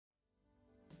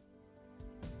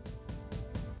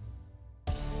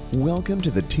Welcome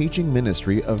to the teaching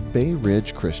ministry of Bay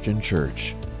Ridge Christian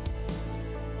Church.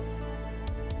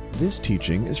 This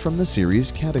teaching is from the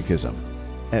series Catechism.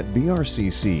 At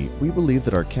BRCC, we believe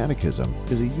that our catechism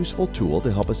is a useful tool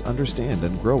to help us understand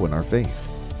and grow in our faith.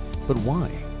 But why?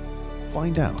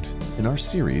 Find out in our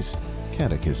series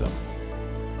Catechism.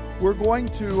 We're going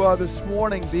to, this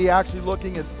morning, be actually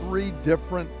looking at three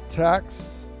different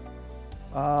texts.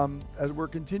 As we're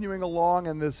continuing along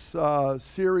in this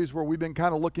series where we've been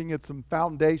kind of looking at some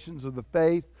foundations of the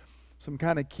faith, some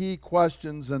kind of key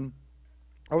questions. And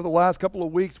over the last couple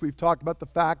of weeks, we've talked about the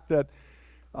fact that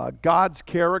God's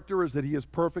character is that He is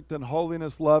perfect in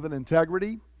holiness, love, and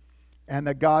integrity, and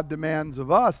that God demands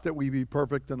of us that we be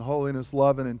perfect in holiness,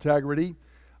 love, and integrity.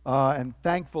 And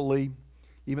thankfully,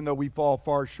 even though we fall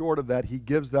far short of that, He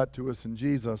gives that to us in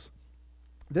Jesus.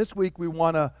 This week, we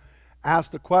want to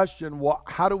ask the question, well,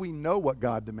 how do we know what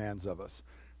God demands of us?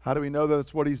 How do we know that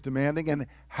it's what He's demanding? And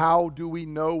how do we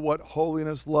know what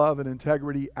holiness, love, and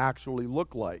integrity actually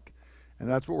look like? And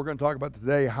that's what we're going to talk about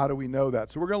today. How do we know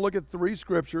that? So we're going to look at three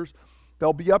scriptures.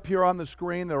 They'll be up here on the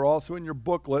screen. They're also in your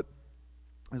booklet.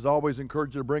 As always, I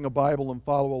encourage you to bring a Bible and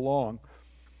follow along.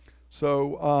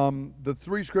 So the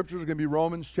three scriptures are going to be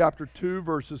Romans chapter 2,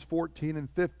 verses 14 and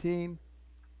 15,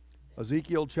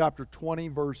 Ezekiel chapter 20,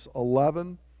 verse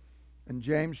 11, and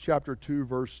James chapter 2,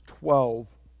 verse 12.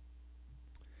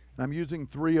 And I'm using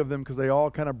three of them because they all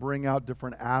kind of bring out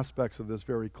different aspects of this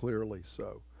very clearly.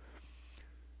 So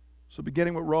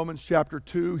beginning with Romans chapter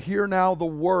 2, hear now the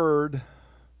word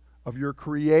of your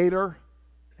Creator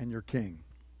and your King.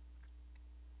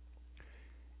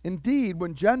 Indeed,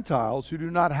 when Gentiles who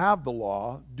do not have the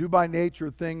law do by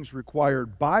nature things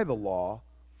required by the law,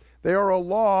 they are a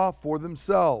law for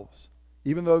themselves,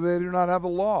 even though they do not have the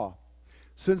law,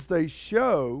 since they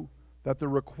show that the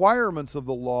requirements of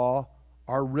the law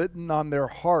are written on their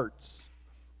hearts,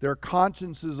 their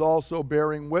consciences also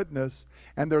bearing witness,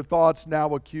 and their thoughts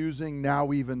now accusing,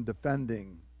 now even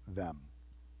defending them.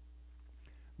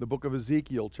 The book of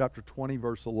Ezekiel, chapter 20,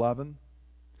 verse 11.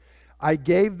 I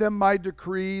gave them my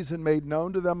decrees and made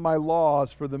known to them my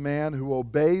laws, for the man who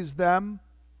obeys them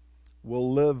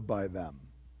will live by them.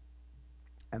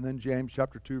 And then James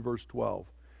chapter 2, verse 12.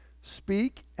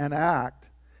 Speak and act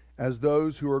as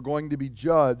those who are going to be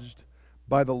judged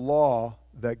by the law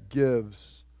that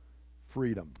gives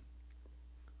freedom.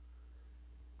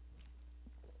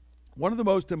 One of the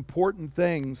most important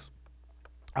things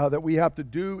that we have to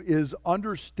do is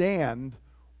understand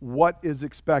what is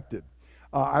expected.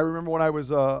 I remember when I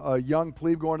was a young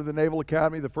plebe going to the Naval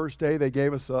Academy, the first day they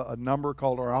gave us a number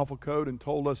called our Alpha Code and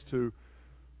told us to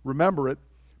remember it,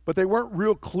 but they weren't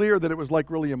real clear that it was like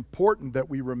really important that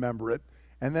we remember it.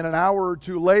 And then an hour or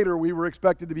two later, we were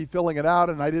expected to be filling it out,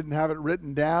 and I didn't have it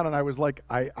written down, and I was like,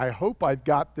 I hope I've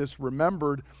got this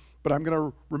remembered, but I'm going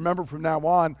to remember from now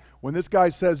on, when this guy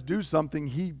says do something,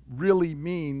 he really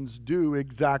means do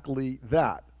exactly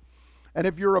that. And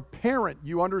if you're a parent,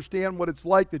 you understand what it's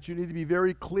like that you need to be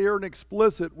very clear and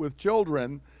explicit with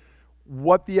children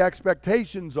what the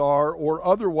expectations are, or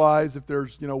otherwise, if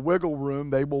there's wiggle room,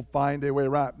 they will find a way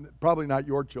around. Probably not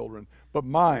your children, but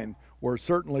mine were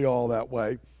certainly all that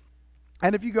way.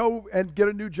 And if you go and get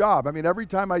a new job, every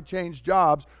time I change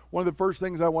jobs, one of the first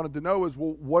things I wanted to know is,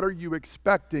 well, what are you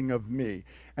expecting of me?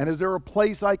 And is there a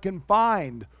place I can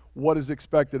find what is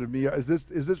expected of me? Is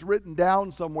this written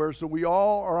down somewhere so we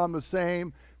all are on the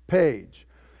same page?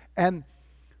 And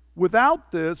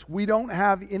without this, we don't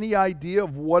have any idea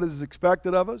of what is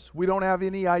expected of us. We don't have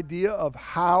any idea of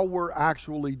how we're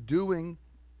actually doing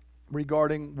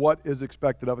regarding what is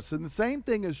expected of us. And the same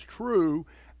thing is true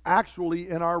actually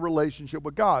in our relationship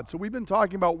with God. So we've been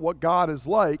talking about what God is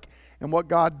like and what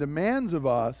God demands of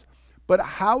us, but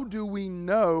how do we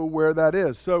know where that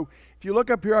is? So if you look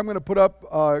up here, I'm going to put up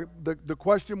the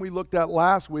question we looked at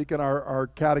last week in our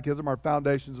catechism, our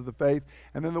foundations of the faith,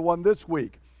 and then the one this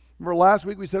week. Remember last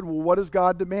week we said, well, what does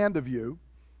God demand of you?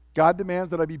 God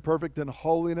demands that I be perfect in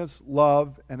holiness,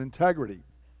 love, and integrity.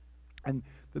 And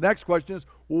the next question is,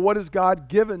 well, what has God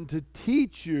given to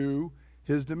teach you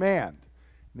His demand?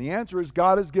 And the answer is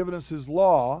God has given us His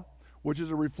law, which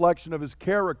is a reflection of His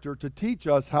character, to teach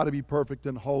us how to be perfect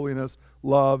in holiness,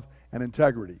 love, and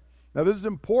integrity. Now this is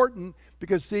important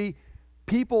because, see,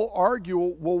 people argue,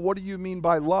 well, what do you mean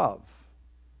by love?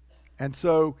 And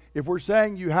so if we're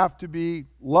saying you have to be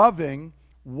loving,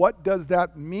 what does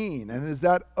that mean? And is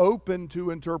that open to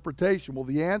interpretation? Well,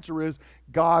 the answer is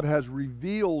God has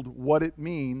revealed what it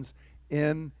means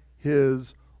in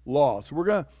His law. So we're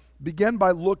going to begin by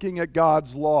looking at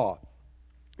God's law.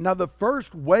 Now, the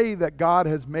first way that God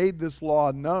has made this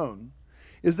law known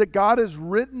is that God has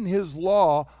written his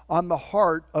law on the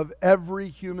heart of every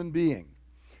human being.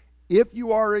 If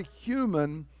you are a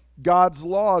human, God's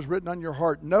law is written on your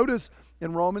heart. Notice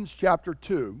in Romans chapter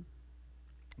 2,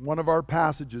 one of our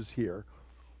passages here,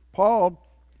 Paul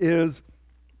is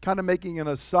kind of making an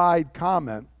aside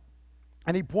comment,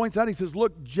 and he points out, he says,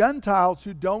 look, Gentiles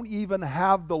who don't even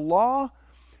have the law,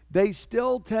 they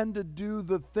still tend to do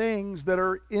the things that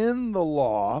are in the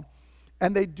law,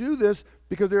 and they do this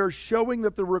because they are showing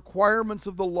that the requirements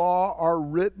of the law are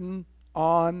written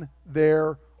on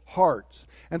their hearts.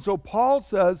 And so Paul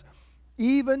says,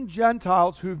 even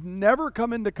Gentiles who've never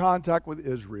come into contact with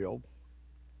Israel,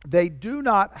 they do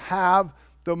not have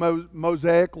the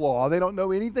Mosaic law. They don't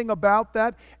know anything about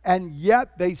that, and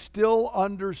yet they still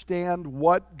understand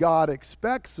what God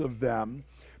expects of them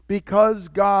because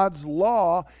God's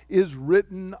law is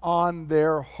written on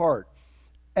their heart.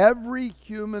 Every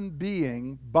human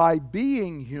being, by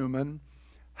being human,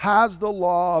 has the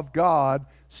law of God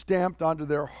stamped onto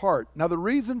their heart. Now, the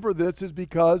reason for this is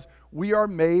because we are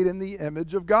made in the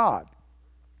image of God.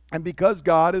 And because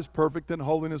God is perfect in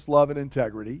holiness, love, and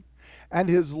integrity, and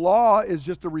his law is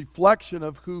just a reflection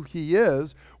of who he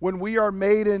is, when we are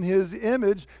made in his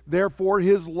image, therefore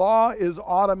his law is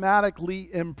automatically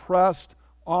impressed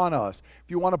on us.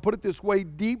 If you want to put it this way,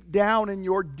 deep down in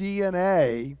your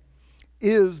DNA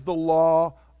is the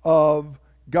law of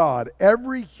God.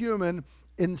 Every human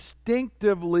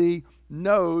instinctively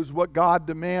knows what God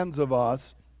demands of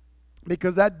us,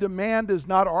 because that demand is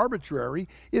not arbitrary.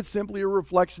 It's simply a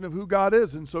reflection of who God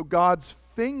is. And so God's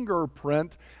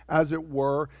fingerprint, as it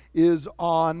were, is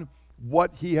on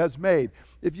what he has made.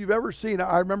 If you've ever seen,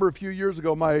 I remember a few years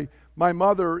ago, my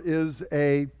mother is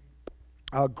a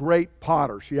great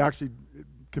potter. She actually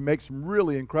can make some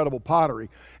really incredible pottery.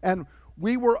 And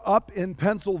we were up in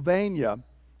Pennsylvania,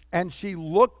 and she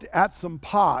looked at some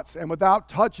pots, and without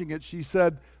touching it, she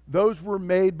said, those were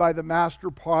made by the master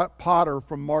potter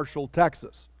from Marshall,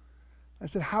 Texas. I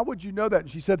said, how would you know that?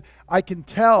 And she said, I can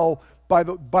tell by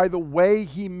the way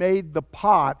he made the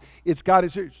pot. It's got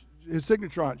his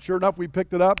signature on it. Sure enough, we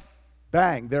picked it up.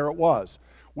 Bang, there it was.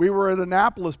 We were at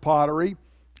Annapolis Pottery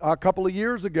a couple of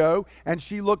years ago, and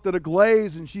she looked at a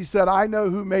glaze, and she said, I know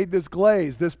who made this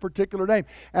glaze, this particular name.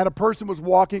 And a person was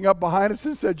walking up behind us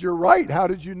and said, you're right. How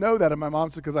did you know that? And my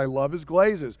mom said, because I love his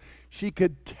glazes. She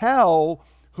could tell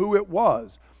who it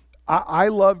was. I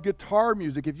love guitar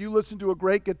music. If you listen to a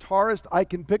great guitarist, I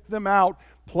can pick them out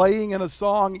playing in a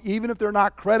song, even if they're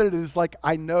not credited. It's like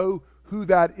I know who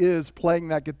that is playing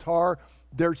that guitar.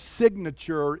 Their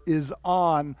signature is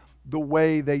on the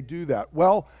way they do that.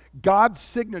 Well, God's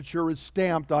signature is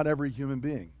stamped on every human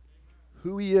being.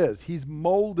 Who he is. He's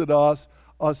molded us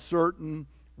a certain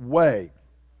way.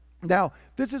 Now,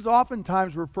 this is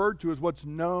oftentimes referred to as what's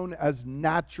known as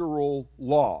natural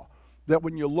law. That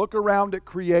when you look around at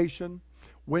creation,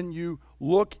 when you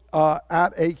look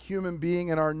at a human being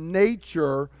in our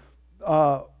nature,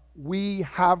 we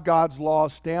have God's law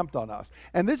stamped on us.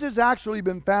 And this has actually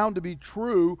been found to be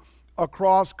true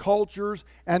across cultures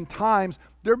and times.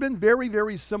 There have been very,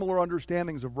 very similar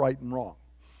understandings of right and wrong.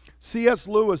 C.S.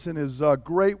 Lewis, in his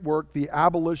great work, The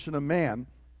Abolition of Man,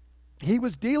 he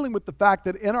was dealing with the fact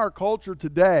that in our culture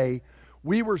today,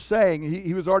 we were saying,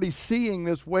 he was already seeing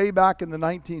this way back in the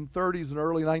 1930s and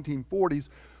early 1940s.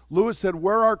 Lewis said,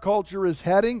 where our culture is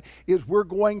heading is we're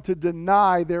going to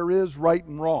deny there is right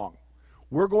and wrong.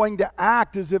 We're going to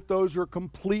act as if those are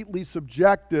completely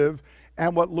subjective.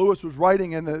 And what Lewis was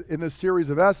writing in this series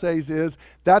of essays is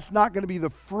that's not going to be the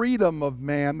freedom of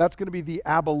man. That's going to be the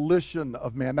abolition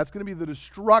of man. That's going to be the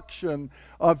destruction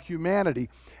of humanity.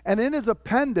 And in his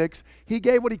appendix, he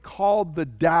gave what he called the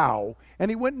Tao. And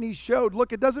he went and he showed,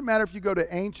 look, it doesn't matter if you go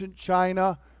to ancient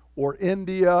China or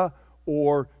India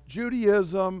or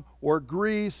Judaism or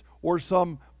Greece or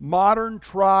some modern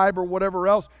tribe or whatever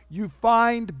else, you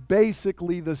find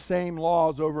basically the same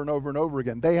laws over and over and over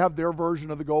again. They have their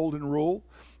version of the golden rule.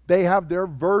 They have their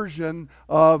version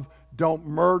of don't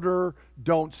murder,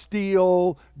 don't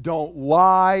steal, don't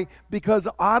lie, because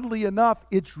oddly enough,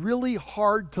 it's really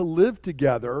hard to live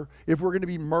together if we're going to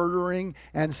be murdering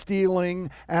and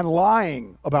stealing and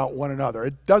lying about one another.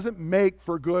 It doesn't make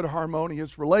for good,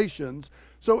 harmonious relations.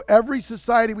 So every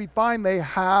society we find, they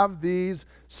have these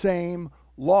same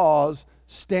laws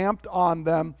stamped on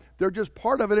them. They're just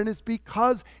part of it, and it's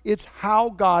because it's how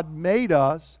God made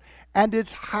us, and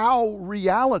it's how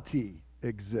reality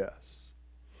exists.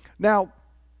 Now,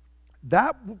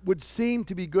 that would seem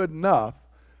to be good enough,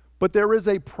 but there is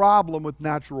a problem with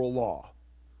natural law,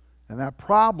 and that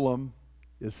problem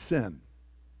is sin.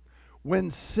 When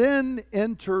sin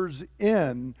enters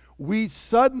in, we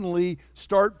suddenly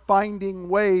start finding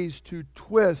ways to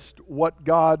twist what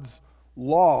God's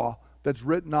law that's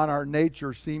written on our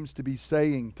nature seems to be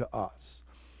saying to us.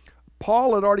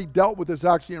 Paul had already dealt with this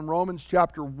actually in Romans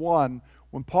chapter 1,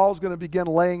 when Paul's going to begin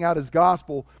laying out his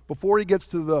gospel. Before he gets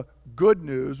to the good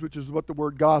news, which is what the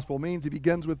word gospel means, he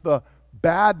begins with the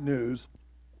bad news,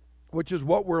 which is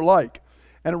what we're like.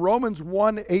 And in Romans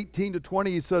 1:18-20,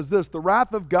 he says this: "The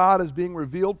wrath of God is being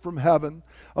revealed from heaven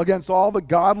against all the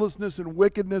godlessness and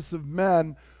wickedness of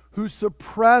men who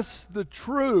suppress the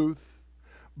truth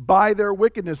by their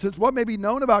wickedness, since what may be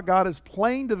known about God is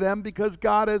plain to them because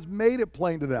God has made it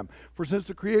plain to them. For since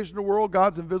the creation of the world,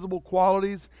 God's invisible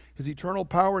qualities, his eternal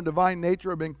power and divine nature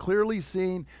have been clearly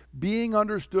seen, being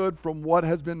understood from what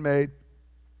has been made,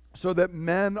 so that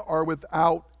men are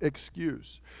without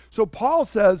excuse." So Paul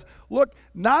says, look,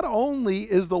 not only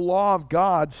is the law of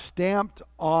God stamped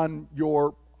on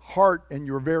your heart and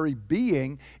your very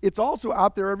being, it's also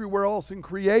out there everywhere else in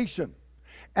creation.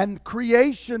 And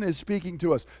creation is speaking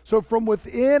to us. So from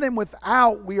within and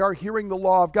without, we are hearing the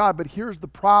law of God. But here's the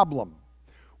problem.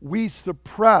 We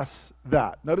suppress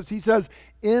that. Notice he says,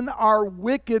 in our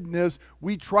wickedness,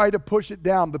 we try to push it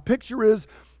down. The picture is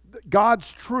God's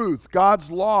truth,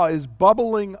 God's law is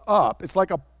bubbling up. It's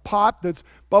like a pot that's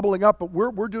bubbling up, but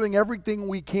we're doing everything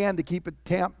we can to keep it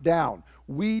tamped down.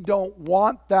 We don't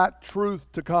want that truth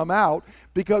to come out,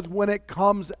 because when it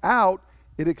comes out,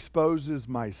 it exposes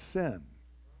my sin.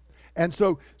 And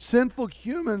so sinful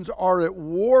humans are at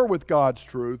war with God's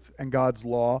truth and God's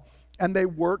law, and they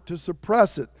work to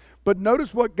suppress it. But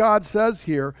notice what God says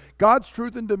here. God's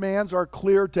truth and demands are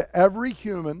clear to every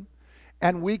human,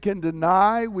 and we can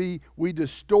deny, we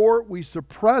distort, we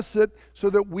suppress it so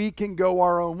that we can go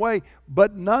our own way.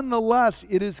 But nonetheless,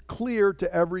 it is clear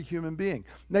to every human being.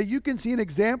 Now, you can see an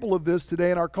example of this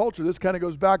today in our culture. This kind of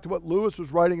goes back to what Lewis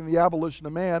was writing in The Abolition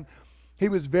of Man. He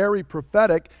was very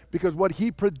prophetic, because what he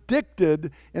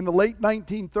predicted in the late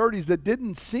 1930s that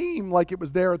didn't seem like it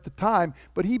was there at the time,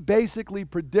 but he basically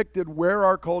predicted where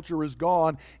our culture has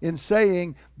gone in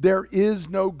saying there is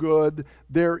no good,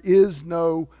 there is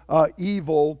no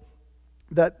evil,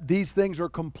 that these things are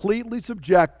completely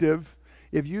subjective.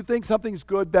 If you think something's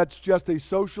good, that's just a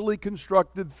socially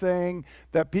constructed thing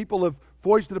that people have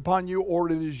foisted upon you,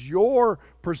 or it is your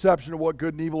perception of what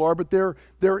good and evil are, but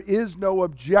there is no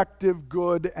objective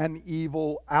good and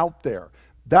evil out there.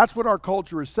 That's what our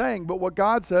culture is saying, but what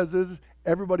God says is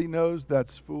everybody knows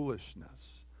that's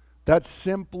foolishness. That's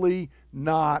simply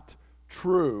not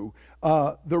true.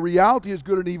 The reality is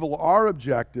good and evil are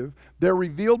objective. They're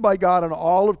revealed by God in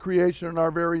all of creation and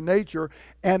our very nature,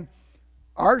 and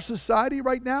our society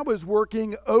right now is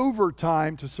working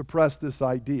overtime to suppress this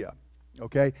idea.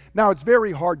 Okay? Now, it's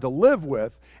very hard to live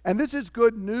with, and this is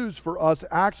good news for us,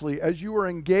 actually, as you are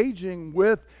engaging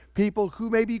with people who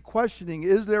may be questioning,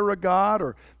 is there a God?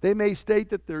 Or they may state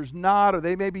that there's not, or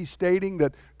they may be stating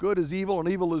that good is evil and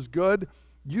evil is good.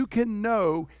 You can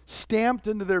know, stamped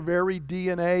into their very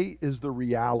DNA is the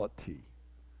reality.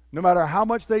 No matter how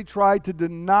much they try to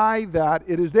deny that,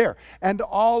 it is there. And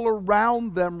all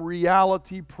around them,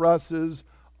 reality presses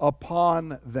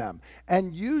upon them.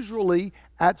 And usually,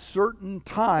 at certain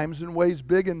times, in ways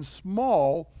big and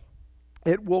small,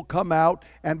 it will come out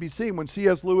and be seen. When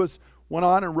C.S. Lewis went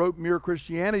on and wrote Mere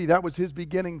Christianity, that was his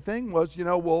beginning thing, was,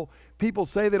 people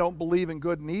say they don't believe in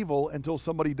good and evil until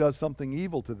somebody does something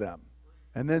evil to them.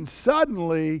 And then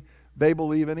suddenly, they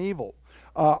believe in evil.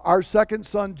 Our second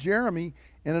son, Jeremy,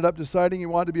 ended up deciding he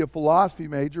wanted to be a philosophy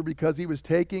major because he was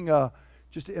taking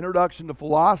just an introduction to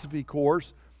philosophy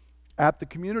course at the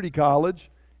community college,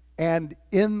 and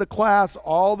in the class,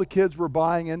 all the kids were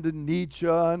buying into Nietzsche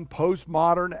and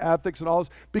postmodern ethics and all this,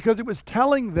 because it was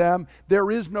telling them there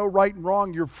is no right and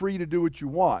wrong, you're free to do what you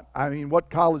want. I mean,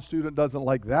 what college student doesn't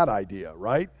like that idea,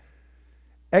 right?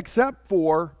 Except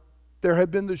for there had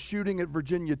been the shooting at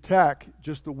Virginia Tech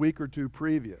just a week or two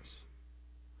previous.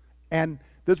 And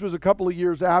this was a couple of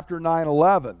years after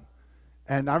 9/11.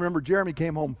 And I remember Jeremy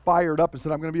came home fired up and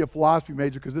said, I'm going to be a philosophy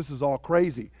major because this is all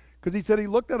crazy. Because he said he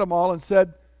looked at them all and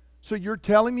said, so you're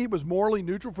telling me it was morally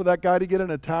neutral for that guy to get in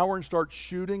a tower and start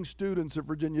shooting students at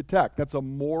Virginia Tech? That's a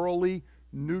morally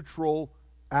neutral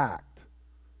act.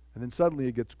 And then suddenly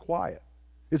it gets quiet.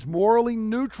 It's morally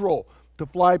neutral to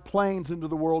fly planes into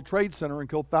the World Trade Center and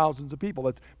kill thousands of people.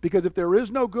 That's because if there is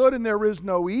no good and there is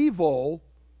no evil,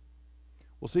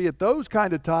 well, see, at those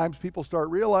kind of times, people start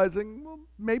realizing, well,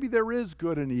 maybe there is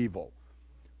good and evil.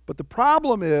 But the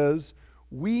problem is,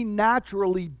 we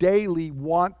naturally, daily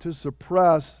want to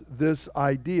suppress this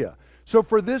idea. So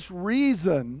for this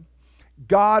reason,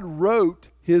 God wrote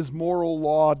his moral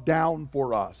law down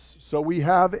for us. So we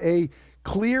have a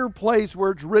clear place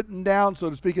where it's written down, so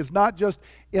to speak. It's not just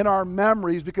in our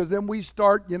memories, because then we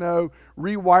start,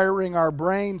 rewiring our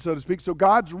brain, so to speak. So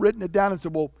God's written it down and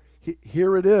said, well,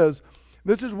 here it is.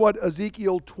 This is what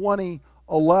Ezekiel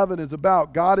 20:11 is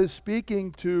about. God is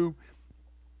speaking to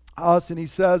us, and he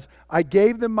says, I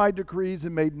gave them my decrees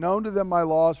and made known to them my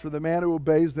laws, for the man who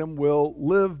obeys them will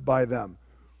live by them.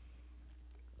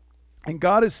 And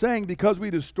God is saying, because we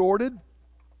distorted,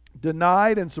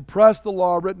 denied, and suppressed the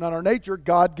law written on our nature,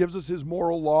 God gives us his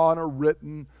moral law in a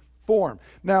written form.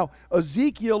 Now,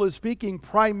 Ezekiel is speaking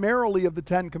primarily of the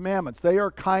Ten Commandments. They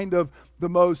are kind of the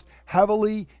most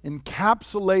heavily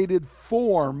encapsulated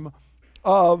form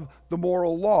of the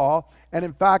moral law. And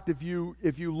in fact, if you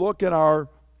look at our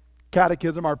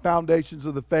catechism, our foundations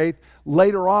of the faith,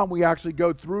 later on we actually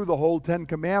go through the whole Ten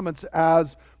Commandments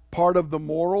as part of the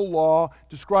moral law,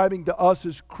 describing to us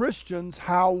as Christians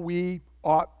how we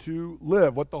ought to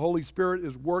live, what the Holy Spirit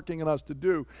is working in us to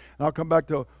do. And I'll come back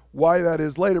to why that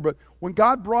is later. But when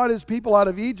God brought his people out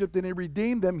of Egypt and he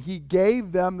redeemed them, he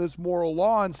gave them this moral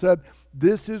law and said,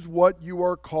 this is what you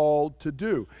are called to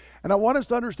do. And I want us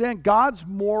to understand God's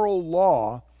moral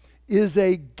law is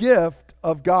a gift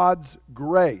of God's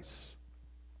grace,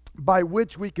 by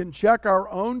which we can check our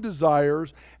own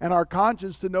desires and our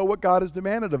conscience to know what God has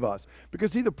demanded of us.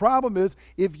 Because see, the problem is,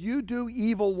 if you do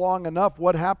evil long enough,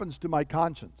 what happens to my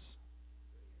conscience?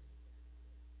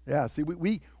 Yeah, see,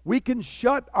 we can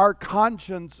shut our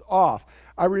conscience off.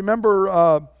 I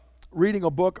remember reading a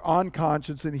book on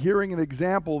conscience and hearing an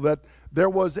example that there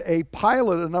was a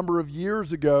pilot a number of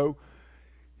years ago.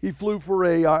 He flew for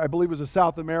I believe it was a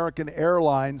South American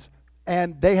Airlines,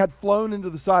 and they had flown into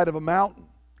the side of a mountain.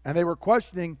 And they were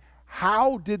questioning,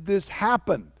 how did this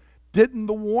happen? Didn't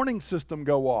the warning system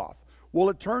go off? Well,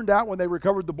 it turned out when they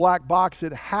recovered the black box,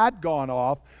 it had gone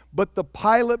off, but the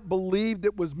pilot believed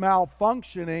it was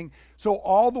malfunctioning, so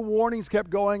all the warnings kept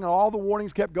going, and all the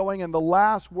warnings kept going, and the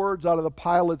last words out of the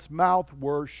pilot's mouth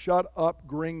were, "Shut up,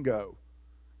 gringo,"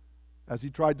 as he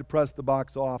tried to press the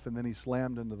box off, and then he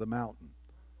slammed into the mountain.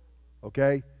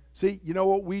 Okay? See, you know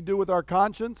what we do with our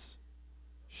conscience?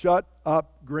 Shut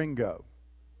up, gringo.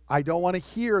 I don't want to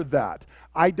hear that.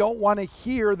 I don't want to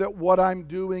hear that what I'm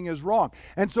doing is wrong.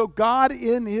 And so God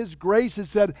in his grace has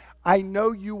said, I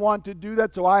know you want to do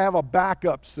that, so I have a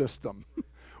backup system,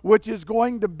 which is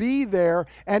going to be there,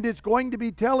 and it's going to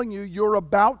be telling you you're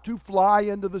about to fly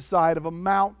into the side of a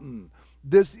mountain.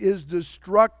 This is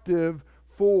destructive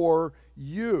for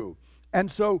you.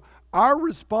 And so our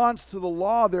response to the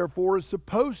law, therefore, is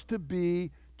supposed to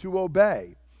be to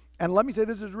obey. And let me say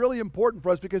this is really important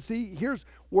for us, because see, here's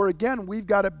where again we've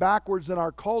got it backwards in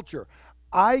our culture.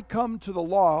 I come to the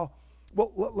law,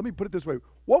 well, let me put it this way.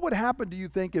 What would happen, do you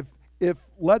think, if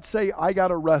let's say I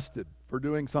got arrested for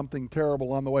doing something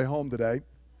terrible on the way home today,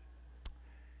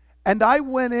 and I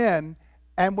went in,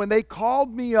 and when they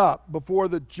called me up before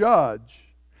the judge,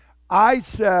 I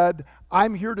said,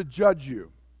 I'm here to judge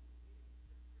you.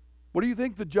 What do you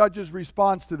think the judge's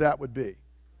response to that would be?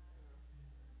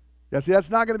 Yeah, see, that's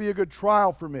not going to be a good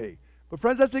trial for me. But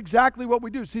friends, that's exactly what we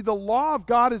do. See, the law of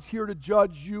God is here to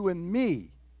judge you and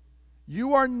me.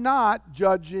 You are not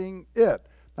judging it.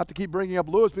 Not to keep bringing up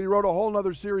Lewis, but he wrote a whole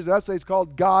other series of essays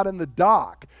called God in the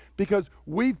Dock, because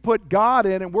we've put God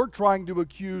in and we're trying to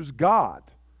accuse God.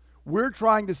 We're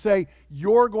trying to say,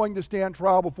 you're going to stand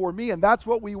trial before me, and that's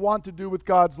what we want to do with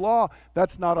God's law.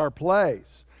 That's not our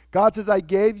place. God says, I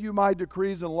gave you my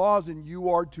decrees and laws, and you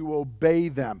are to obey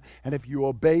them. And if you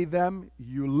obey them,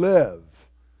 you live.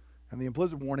 And the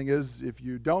implicit warning is, if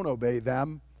you don't obey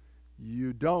them,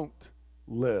 you don't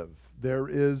live. There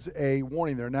is a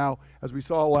warning there. Now, as we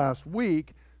saw last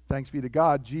week, thanks be to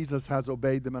God, Jesus has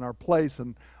obeyed them in our place,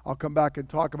 and I'll come back and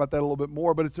talk about that a little bit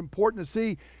more. But it's important to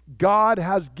see God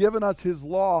has given us his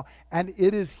law, and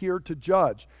it is here to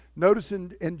judge. Notice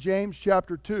in James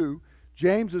chapter 2,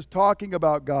 James is talking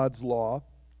about God's law,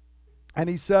 and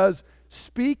he says,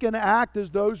 speak and act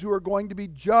as those who are going to be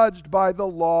judged by the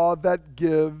law that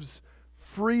gives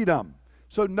freedom.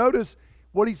 So notice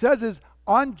what he says is,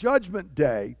 on Judgment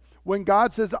Day, when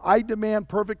God says, I demand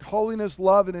perfect holiness,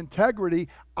 love, and integrity,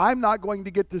 I'm not going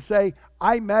to get to say,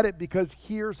 I met it because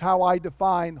here's how I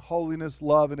define holiness,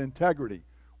 love, and integrity,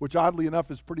 which oddly enough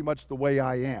is pretty much the way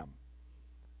I am.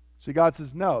 See, God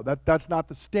says, no, that's not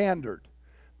the standard.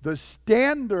 The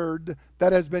standard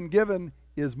that has been given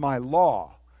is my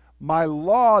law. My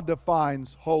law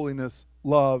defines holiness,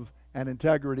 love, and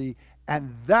integrity,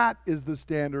 and that is the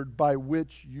standard by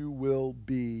which you will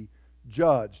be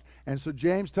judged. And so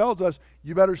James tells us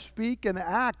you better speak and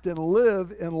act and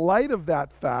live in light of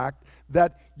that fact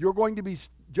that you're going to be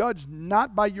judged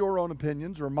not by your own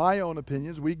opinions or my own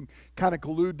opinions. We can kind of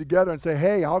collude together and say,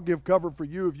 hey, I'll give cover for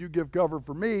you if you give cover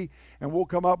for me, and we'll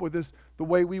come up with this the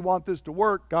way we want this to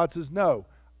work. God says, no,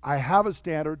 I have a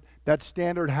standard. That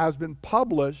standard has been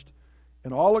published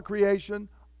in all of creation,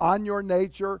 on your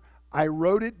nature. I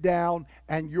wrote it down,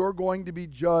 and you're going to be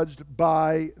judged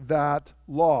by that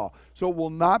law. So it will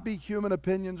not be human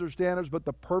opinions or standards, but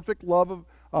the perfect law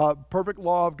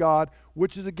of God,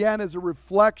 which is again is a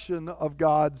reflection of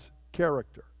God's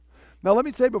character. Now let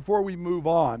me say before we move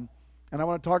on, and I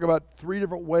want to talk about 3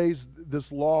 different ways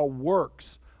this law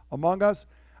works among us.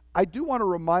 I do want to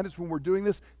remind us when we're doing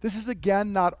this is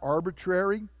again not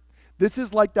arbitrary. This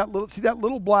is like that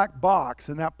little black box,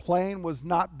 and that plane was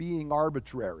not being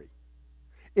arbitrary.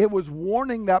 It was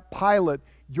warning that pilot,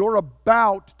 you're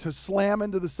about to slam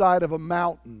into the side of a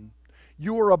mountain.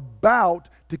 You are about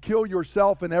to kill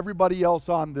yourself and everybody else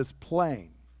on this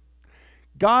plane.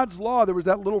 God's law, there was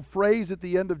that little phrase at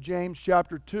the end of James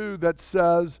chapter 2 that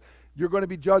says, you're going to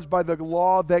be judged by the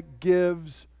law that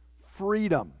gives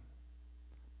freedom.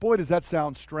 Boy, does that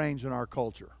sound strange in our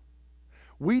culture.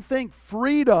 We think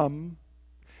freedom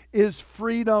is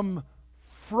freedom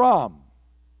from,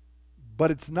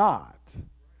 but it's not.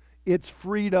 It's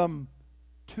freedom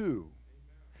to.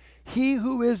 He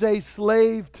who is a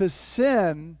slave to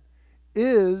sin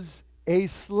is a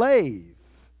slave.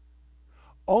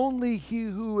 Only he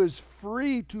who is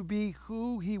free to be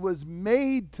who he was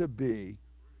made to be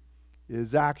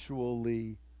is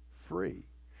actually free.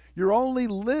 You're only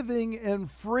living in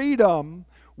freedom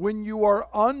when you are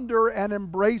under and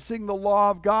embracing the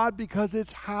law of God, because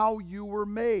it's how you were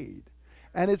made.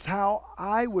 And it's how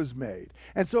I was made.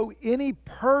 And so any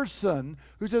person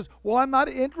who says, well, I'm not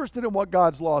interested in what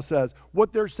God's law says,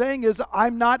 what they're saying is,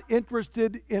 I'm not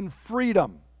interested in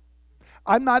freedom.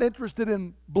 I'm not interested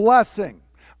in blessing.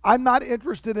 I'm not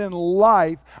interested in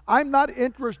life. I'm not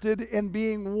interested in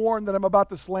being warned that I'm about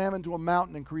to slam into a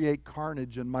mountain and create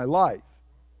carnage in my life.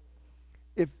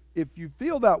 If you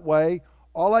feel that way,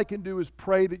 all I can do is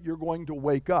pray that you're going to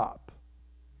wake up,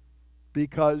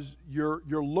 because you're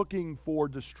looking for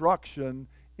destruction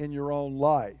in your own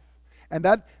life. And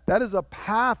that is a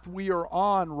path we are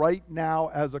on right now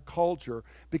as a culture,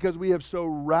 because we have so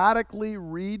radically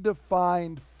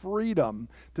redefined freedom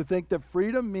to think that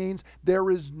freedom means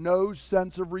there is no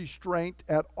sense of restraint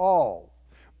at all.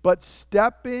 But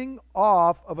stepping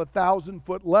off of a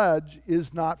 1,000-foot ledge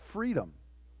is not freedom.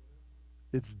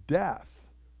 It's death.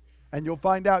 And you'll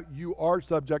find out you are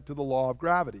subject to the law of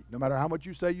gravity. No matter how much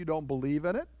you say you don't believe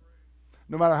in it,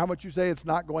 no matter how much you say it's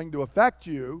not going to affect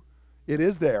you, it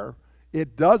is there.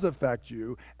 It does affect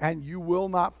you, and you will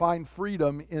not find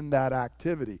freedom in that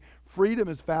activity. Freedom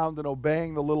is found in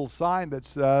obeying the little sign that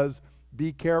says,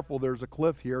 be careful, there's a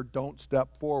cliff here, don't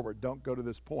step forward, don't go to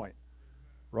this point.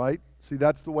 Right? See,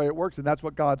 that's the way it works, and that's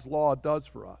what God's law does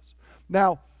for us.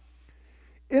 Now,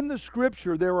 in the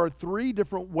Scripture, there are 3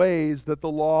 different ways that the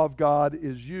law of God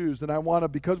is used. And I want to,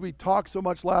 because we talked so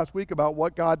much last week about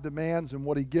what God demands and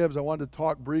what He gives, I wanted to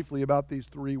talk briefly about these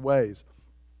 3 ways.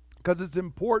 Because it's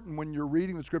important when you're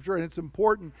reading the Scripture, and it's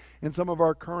important in some of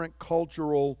our current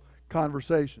cultural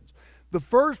conversations. The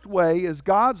first way is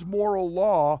God's moral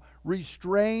law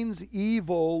restrains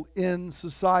evil in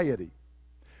society.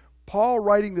 Paul,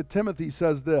 writing to Timothy,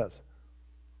 says this.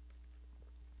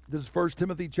 This is 1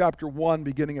 Timothy chapter 1,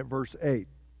 beginning at verse 8.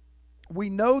 We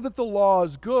know that the law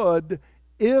is good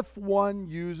if one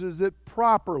uses it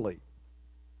properly.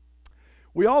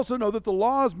 We also know that the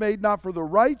law is made not for the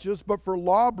righteous, but for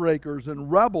lawbreakers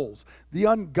and rebels, the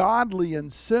ungodly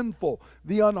and sinful,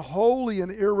 the unholy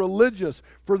and irreligious,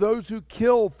 for those who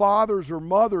kill fathers or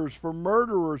mothers, for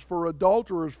murderers, for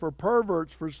adulterers, for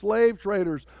perverts, for slave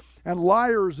traders, and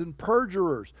liars and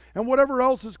perjurers, and whatever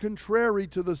else is contrary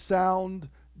to the sound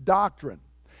doctrine.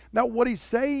 Now, what he's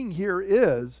saying here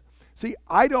is, see,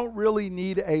 I don't really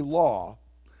need a law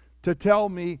to tell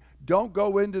me don't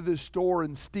go into this store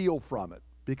and steal from it,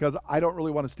 because I don't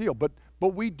really want to steal. But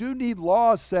we do need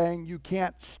laws saying you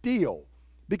can't steal,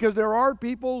 because there are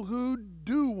people who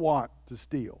do want to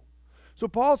steal. So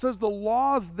Paul says the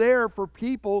law's there for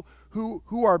people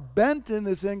who are bent in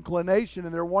this inclination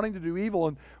and they're wanting to do evil.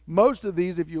 And most of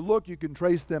these, if you look, you can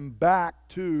trace them back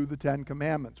to the 10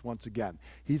 Commandments once again.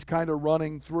 He's kind of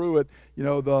running through it. You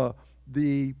know,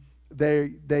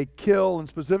 they kill, and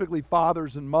specifically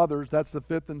fathers and mothers. That's the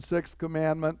 5th and 6th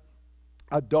commandment.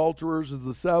 Adulterers is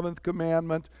the 7th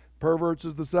commandment. Perverts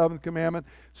is the 7th commandment.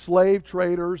 Slave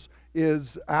traders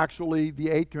is actually the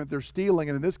 8th commandment. They're stealing,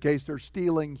 and in this case, they're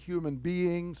stealing human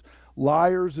beings.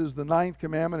 Liars is the 9th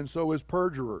commandment, and so is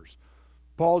perjurers.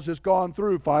 Paul's just gone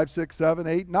through 5, 6, 7,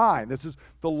 8, 9. This is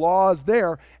the law is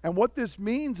there. And what this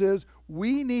means is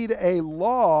we need a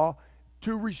law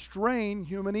to restrain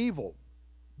human evil.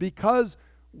 Because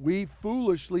we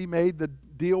foolishly made the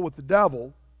deal with the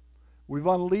devil, we've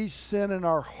unleashed sin in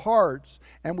our hearts,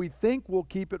 and we think we'll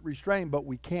keep it restrained, but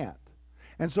we can't.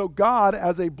 And so God,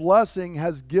 as a blessing,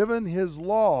 has given his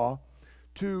law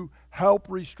to help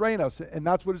restrain us. And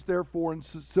that's what it's there for in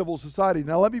civil society.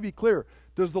 Now, let me be clear.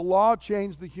 Does the law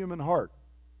change the human heart?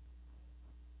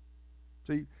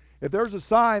 See, if there's a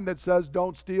sign that says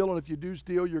don't steal, and if you do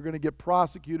steal, you're going to get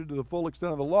prosecuted to the full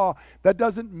extent of the law, that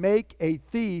doesn't make a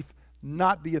thief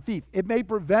not be a thief. It may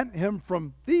prevent him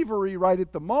from thievery right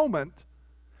at the moment,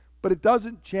 but it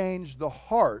doesn't change the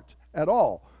heart at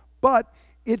all. But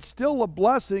it's still a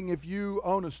blessing if you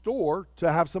own a store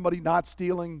to have somebody not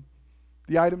stealing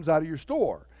the items out of your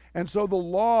store. And so the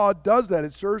law does that.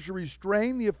 It serves to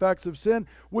restrain the effects of sin,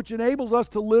 which enables us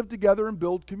to live together and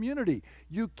build community.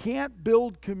 You can't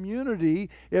build community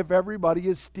if everybody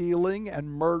is stealing and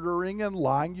murdering and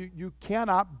lying. You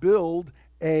cannot build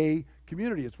a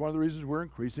community. It's one of the reasons we're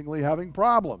increasingly having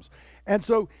problems. And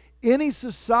so any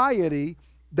society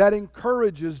that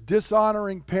encourages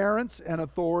dishonoring parents and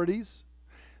authorities,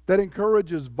 that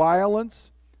encourages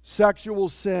violence, sexual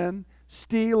sin,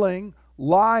 stealing,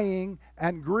 lying,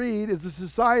 and greed is a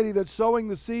society that's sowing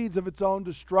the seeds of its own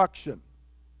destruction.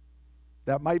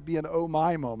 That might be an oh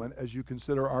my moment as you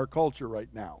consider our culture right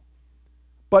now.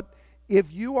 But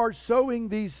if you are sowing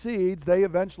these seeds, they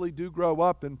eventually do grow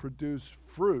up and produce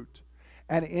fruit.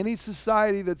 And any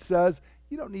society that says,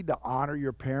 you don't need to honor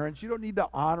your parents, you don't need to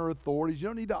honor authorities, you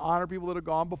don't need to honor people that have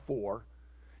gone before.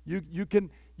 You can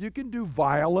do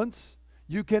violence,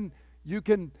 you can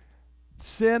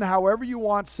sin however you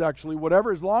want sexually,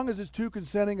 whatever, as long as it's two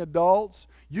consenting adults.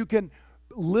 You can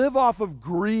live off of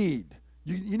greed.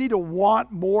 You need to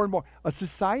want more and more. A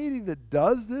society that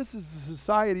does this is a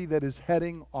society that is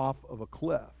heading off of a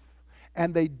cliff.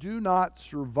 And they do not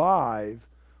survive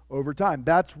over time.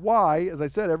 That's why, as I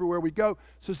said, everywhere we go,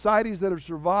 societies that have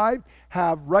survived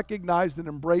have recognized and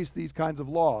embraced these kinds of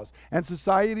laws. And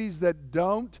societies that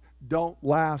don't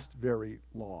last very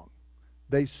long.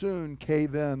 They soon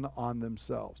cave in on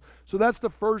themselves. So that's the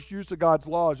first use of God's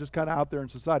law, is just kind of out there in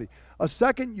society. A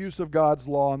second use of God's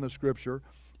law in the Scripture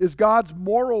is God's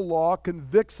moral law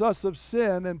convicts us of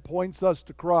sin and points us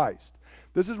to Christ.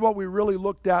 This is what we really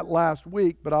looked at last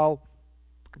week, but I'll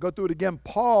go through it again.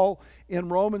 Paul, in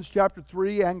Romans chapter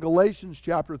 3 and Galatians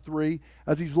chapter 3,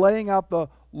 as he's laying out the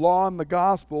law and the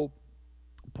gospel,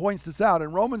 points this out.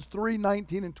 In Romans 3,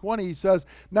 19 and 20, he says,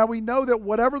 "Now we know that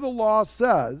whatever the law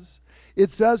says, it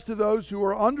says to those who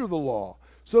are under the law,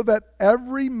 so that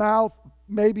every mouth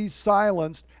may be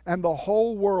silenced and the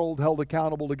whole world held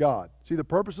accountable to God." See, the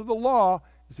purpose of the law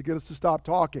is to get us to stop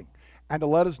talking and to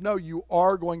let us know you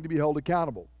are going to be held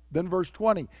accountable. Then verse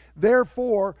 20,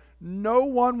 "Therefore, no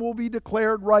one will be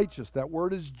declared righteous." That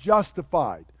word is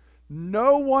justified.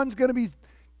 No one's going to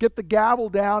get the gavel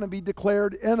down and be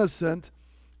declared innocent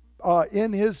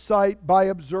in his sight by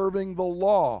observing the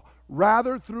law.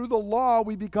 Rather, through the law,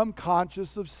 we become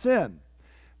conscious of sin.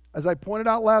 As I pointed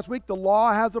out last week, the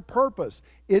law has a purpose.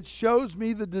 It shows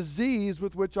me the disease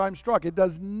with which I'm struck. It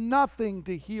does nothing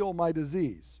to heal my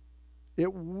disease.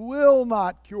 It will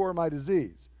not cure my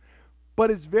disease. But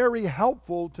it's very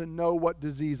helpful to know what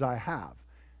disease I have.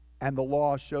 And the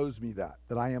law shows me that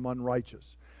I am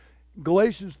unrighteous.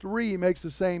 Galatians 3 makes the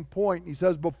same point. He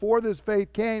says, "Before this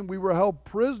faith came, we were held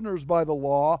prisoners by the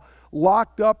law,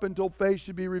 locked up until faith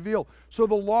should be revealed." So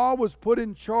the law was put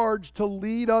in charge to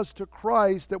lead us to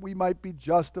Christ, that we might be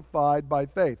justified by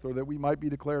faith, or that we might be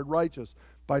declared righteous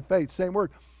by faith. Same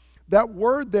word. That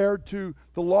word there, to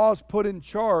the law is put in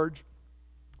charge.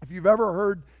 If you've ever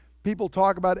heard people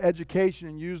talk about education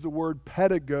and use the word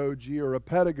pedagogy, or a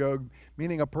pedagogue,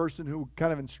 meaning a person who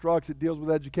kind of instructs, it deals with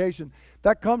education.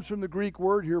 That comes from the Greek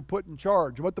word here, put in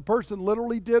charge. What the person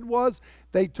literally did was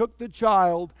they took the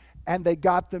child and they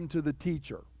got them to the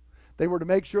teacher. They were to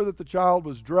make sure that the child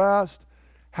was dressed,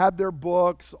 had their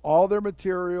books, all their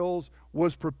materials,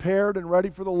 was prepared and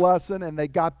ready for the lesson, and they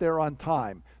got there on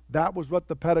time. That was what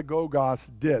the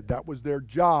pedagogos did. That was their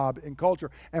job in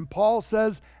culture. And Paul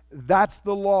says that's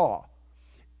the law.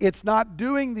 It's not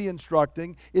doing the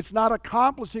instructing. It's not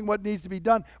accomplishing what needs to be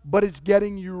done, but it's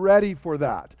getting you ready for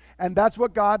that. And that's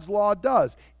what God's law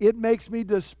does. It makes me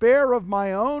despair of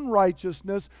my own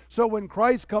righteousness, so when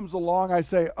Christ comes along, I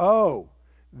say, oh,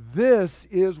 this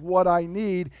is what I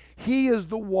need. He is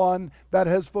the one that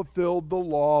has fulfilled the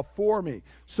law for me.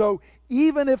 So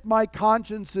even if my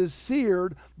conscience is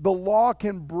seared, the law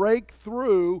can break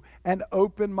through and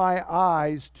open my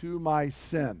eyes to my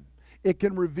sin. It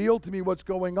can reveal to me what's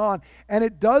going on. And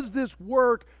it does this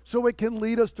work so it can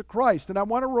lead us to Christ. And I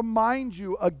want to remind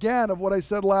you again of what I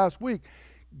said last week.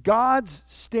 God's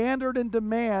standard and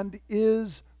demand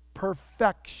is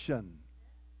perfection.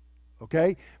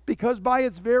 Okay? Because by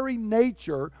its very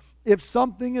nature, if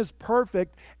something is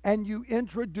perfect and you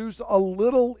introduce a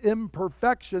little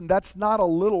imperfection, that's not a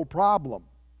little problem.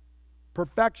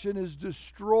 Perfection is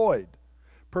destroyed.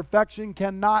 Perfection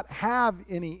cannot have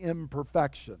any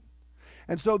imperfection.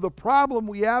 And so the problem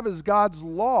we have is God's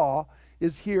law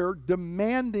is here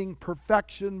demanding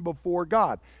perfection before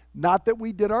God. Not that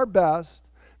we did our best,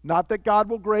 not that God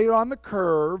will grade on the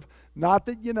curve, not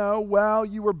that,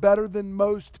 you were better than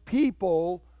most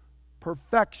people.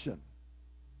 Perfection.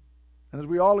 And as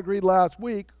we all agreed last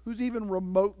week, who's even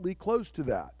remotely close to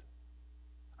that?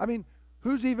 I mean,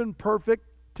 who's even perfect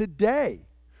today?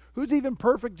 Who's even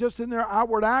perfect just in their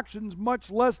outward actions, much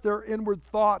less their inward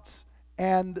thoughts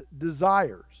and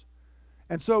desires?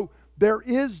 And so there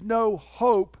is no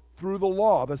hope through the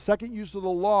law. The second use of the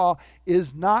law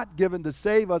is not given to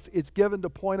save us, it's given to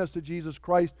point us to Jesus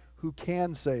Christ, who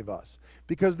can save us.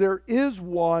 Because there is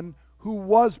one who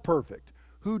was perfect,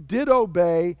 who did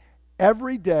obey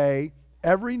every day,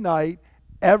 every night,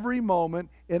 every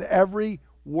moment, in every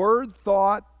word,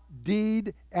 thought,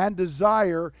 deed, and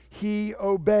desire, he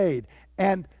obeyed.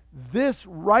 And this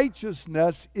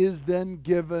righteousness is then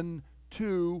given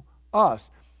to us.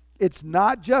 It's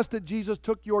not just that Jesus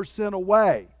took your sin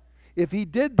away. If he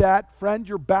did that, friend,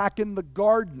 you're back in the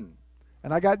garden.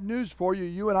 And I got news for you,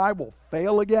 you and I will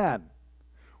fail again.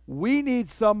 We need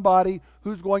somebody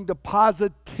who's going to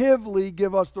positively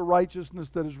give us the righteousness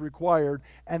that is required,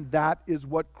 and that is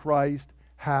what Christ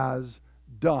has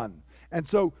done. And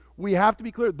so we have to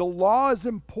be clear. The law is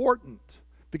important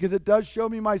because it does show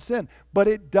me my sin, but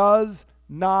it does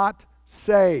not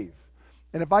save.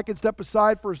 And if I can step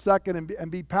aside for a second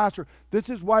and be pastor, this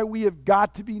is why we have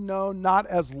got to be known not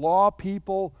as law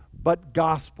people, but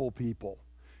gospel people.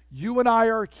 You and I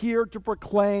are here to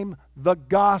proclaim the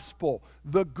gospel,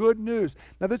 the good news.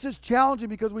 Now, this is challenging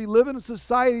because we live in a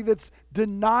society that's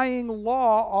denying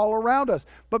law all around us.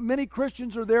 But many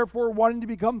Christians are therefore wanting to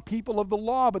become people of the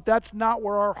law, but that's not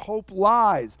where our hope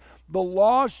lies. The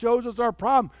law shows us our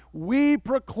problem. We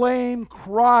proclaim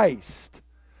Christ.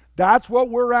 That's what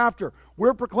we're after.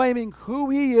 We're proclaiming who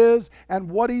he is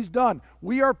and what he's done.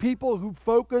 We are people who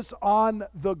focus on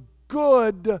the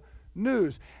good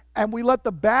news. And we let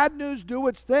the bad news do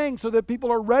its thing so that people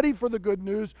are ready for the good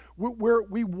news.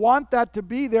 We want that to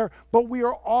be there, but we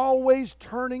are always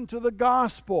turning to the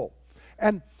gospel.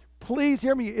 And please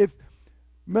hear me, if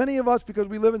many of us, because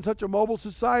we live in such a mobile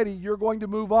society, you're going to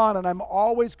move on, and I'm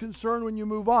always concerned when you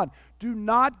move on. Do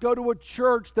not go to a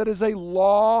church that is a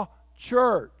law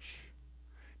church.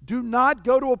 Do not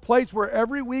go to a place where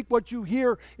every week what you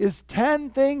hear is 10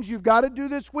 things you've got to do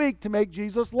this week to make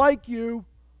Jesus like you.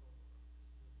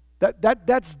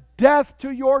 That's death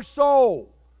to your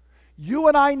soul. You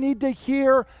and I need to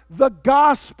hear the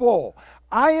gospel.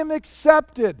 I am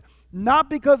accepted, not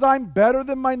because I'm better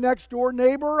than my next door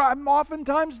neighbor. I'm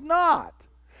oftentimes not.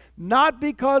 Not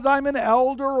because I'm an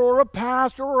elder or a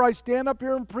pastor or I stand up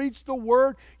here and preach the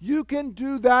word. You can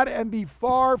do that and be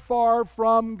far, far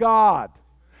from God.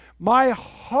 My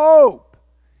hope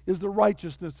is the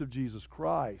righteousness of Jesus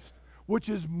Christ, which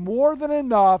is more than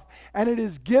enough, and it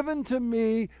is given to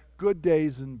me good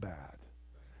days and bad.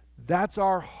 That's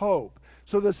our hope.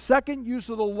 So the second use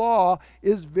of the law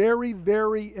is very,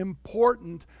 very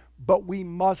important, but we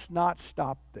must not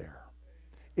stop there.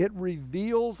 It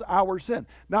reveals our sin.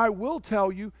 Now, I will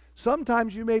tell you,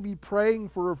 sometimes you may be praying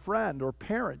for a friend or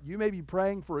parent. You may be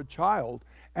praying for a child,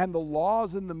 and the law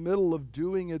is in the middle of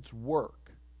doing its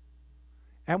work.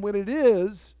 And when it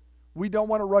is, we don't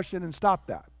want to rush in and stop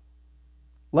that.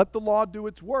 Let the law do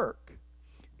its work.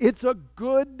 It's a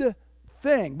good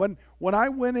thing. When I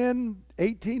went in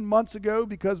 18 months ago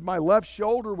because my left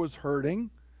shoulder was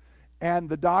hurting, and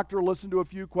the doctor listened to a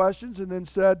few questions and then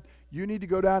said, you need to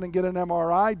go down and get an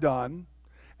MRI done.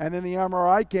 And then the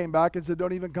MRI came back and said,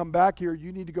 don't even come back here.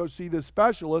 You need to go see this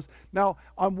specialist. Now,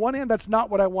 on one hand, that's not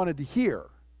what I wanted to hear.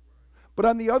 But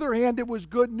on the other hand, it was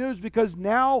good news because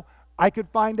now I could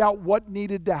find out what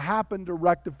needed to happen to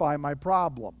rectify my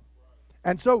problem.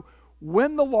 And so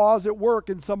when the law is at work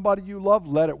in somebody you love,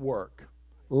 let it work.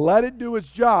 Let it do its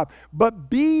job. But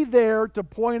be there to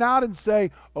point out and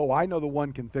say, oh, I know the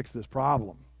one can fix this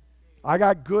problem. I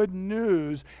got good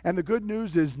news, and the good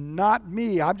news is not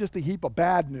me. I'm just a heap of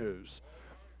bad news.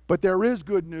 But there is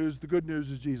good news. The good news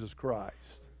is Jesus Christ.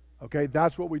 Okay,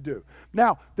 that's what we do.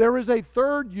 Now, there is a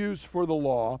third use for the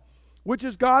law, which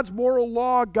is God's moral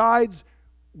law guides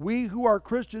we who are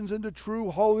Christians into true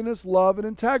holiness, love, and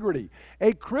integrity.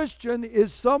 A Christian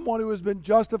is someone who has been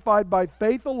justified by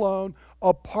faith alone,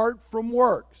 apart from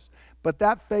works. But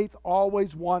that faith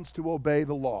always wants to obey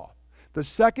the law. The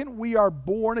second we are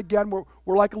born again,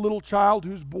 we're like a little child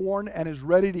who's born and is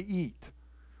ready to eat.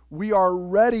 We are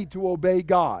ready to obey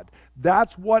God.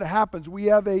 That's what happens. We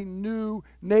have a new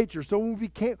nature. So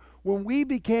when we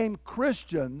became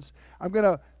Christians, I'm going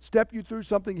to step you through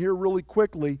something here really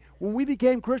quickly. When we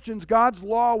became Christians, God's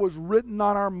law was written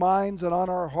on our minds and on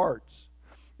our hearts.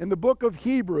 In the book of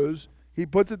Hebrews, he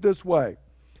puts it this way.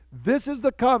 This is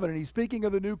the covenant. He's speaking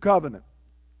of the new covenant,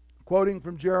 quoting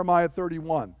from Jeremiah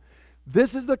 31.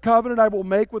 This is the covenant I will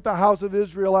make with the house of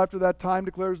Israel after that time,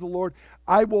 declares the Lord.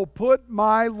 I will put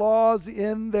my laws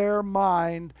in their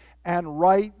mind and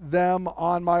write them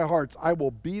on my hearts. I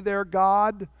will be their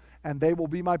God, and they will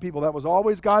be my people. That was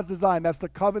always God's design. That's the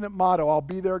covenant motto. I'll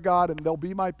be their God, and they'll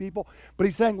be my people. But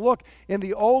he's saying, look, in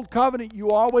the old covenant, you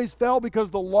always fell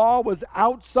because the law was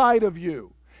outside of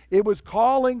you. It was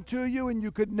calling to you, and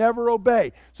you could never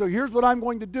obey. So here's what I'm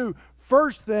going to do.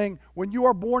 First thing, when you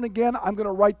are born again, I'm going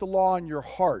to write the law in your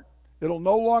heart. It'll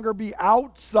no longer be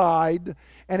outside,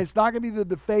 and it's not going to be the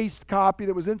defaced copy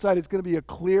that was inside. It's going to be a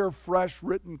clear, fresh,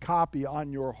 written copy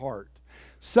on your heart.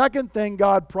 Second thing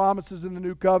God promises in the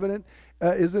new covenant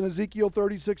is in Ezekiel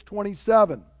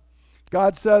 36:27.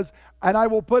 God says, and I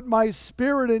will put my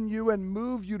spirit in you and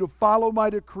move you to follow my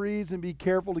decrees and be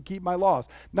careful to keep my laws.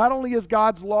 Not only is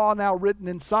God's law now written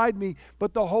inside me,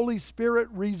 but the Holy Spirit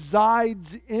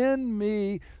resides in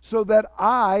me so that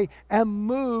I am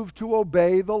moved to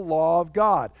obey the law of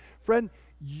God. Friend,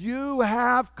 you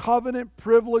have covenant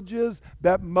privileges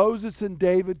that Moses and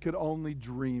David could only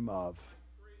dream of.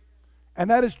 And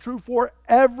that is true for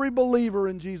every believer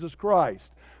in Jesus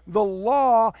Christ. The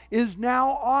law is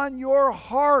now on your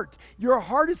heart. Your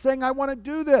heart is saying, I want to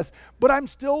do this, but I'm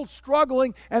still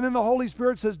struggling. And then the Holy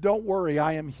Spirit says, don't worry,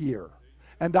 I am here.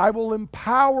 And I will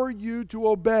empower you to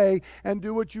obey and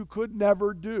do what you could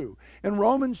never do. In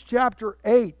Romans chapter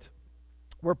 8,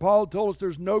 where Paul told us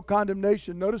there's no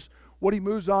condemnation, notice what he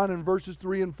moves on in verses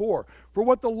 3 and 4. For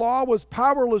what the law was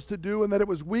powerless to do, and that it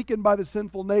was weakened by the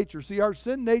sinful nature. See, our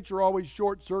sin nature always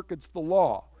short-circuits the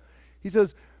law. He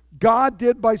says, God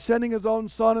did by sending his own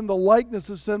Son in the likeness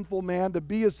of sinful man to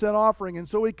be a sin offering. And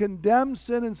so he condemned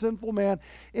sin and sinful man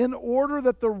in order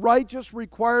that the righteous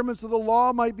requirements of the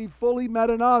law might be fully met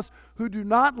in us who do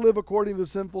not live according to the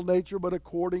sinful nature, but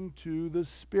according to the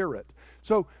Spirit.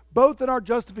 So both in our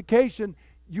justification,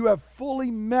 you have fully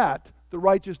met the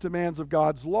righteous demands of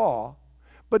God's law.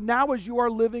 But now as you are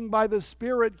living by the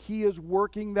Spirit, he is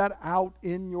working that out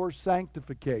in your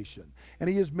sanctification. And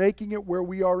he is making it where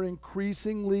we are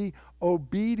increasingly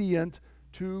obedient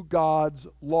to God's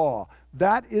law.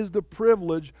 That is the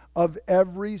privilege of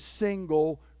every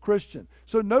single Christian.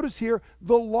 So notice here,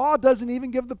 the law doesn't even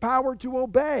give the power to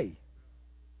obey.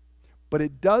 But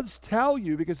it does tell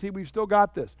you, because see, we've still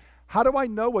got this. How do I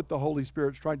know what the Holy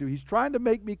Spirit's trying to do? He's trying to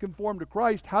make me conform to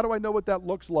Christ. How do I know what that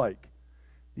looks like?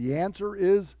 The answer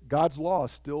is God's law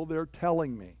is still there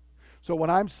telling me. So when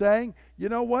I'm saying, you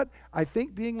know what, I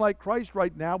think being like Christ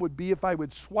right now would be if I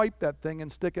would swipe that thing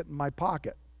and stick it in my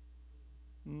pocket.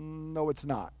 No, it's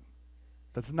not.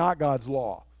 That's not God's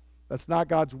law. That's not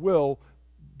God's will,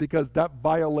 because that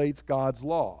violates God's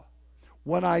law.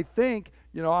 When I think,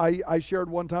 I shared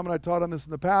one time when I taught on this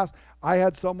in the past, I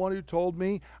had someone who told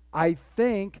me, I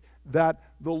think that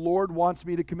the Lord wants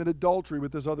me to commit adultery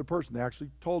with this other person. They actually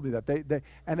told me that.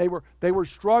 They were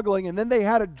struggling, and then they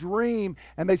had a dream,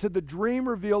 and they said, the dream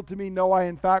revealed to me, no, I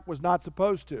in fact was not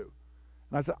supposed to.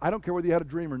 And I said, I don't care whether you had a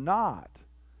dream or not.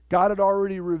 God had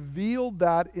already revealed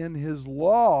that in his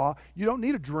law. You don't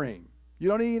need a dream. You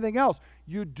don't need anything else.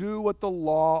 You do what the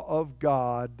law of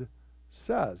God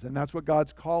says. And that's what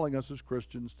God's calling us as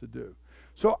Christians to do.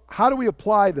 So how do we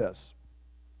apply this?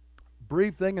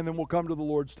 Brief thing, and then we'll come to the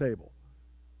Lord's table.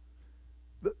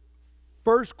 The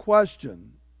first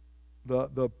question,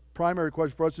 the primary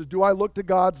question for us is, do I look to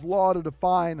God's law to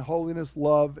define holiness,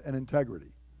 love, and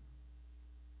integrity?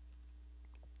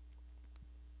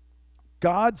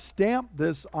 God stamped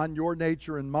this on your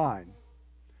nature and mine.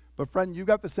 But friend, you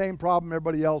got the same problem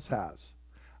everybody else has.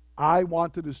 I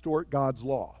want to distort God's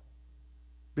law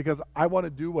because I want to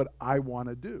do what I want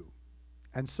to do.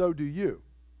 And so do you.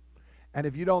 And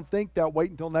if you don't think that,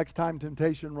 wait until next time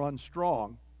temptation runs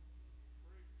strong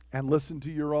and listen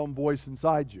to your own voice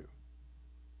inside you.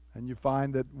 And you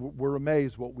find that we're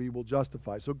amazed what we will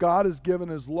justify. So God has given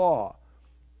his law.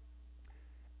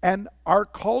 And our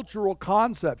cultural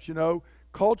concepts,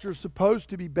 culture is supposed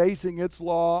to be basing its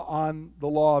law on the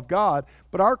law of God,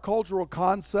 but our cultural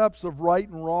concepts of right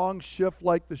and wrong shift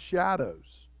like the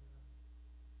shadows.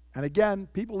 And again,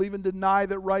 people even deny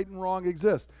that right and wrong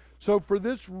exist. So for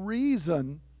this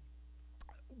reason,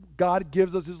 God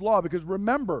gives us his law. Because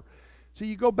remember, so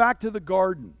you go back to the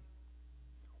garden.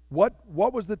 What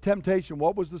was the temptation?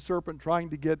 What was the serpent trying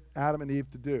to get Adam and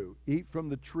Eve to do? Eat from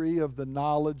the tree of the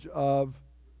knowledge of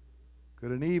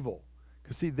good and evil.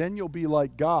 Because see, then you'll be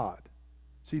like God.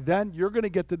 See, then you're going to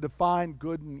get to define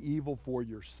good and evil for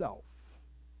yourself.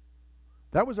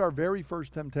 That was our very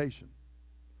first temptation.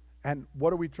 And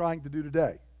what are we trying to do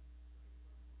today?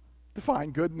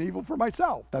 Define good and evil for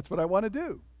myself. That's what I want to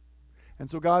do. And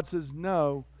so God says,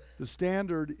 no, the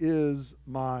standard is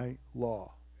my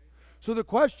law. So the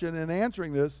question in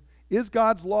answering this, is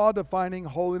God's law defining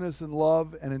holiness and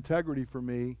love and integrity for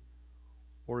me,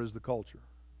 or is the culture?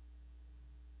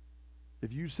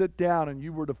 If you sit down and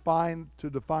you were to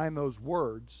define those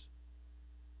words,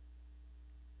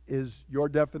 is your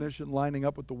definition lining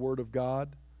up with the Word of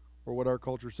God or what our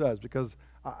culture says? Because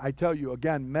I tell you,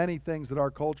 again, many things that our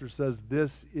culture says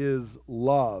this is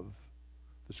love,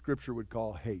 the Scripture would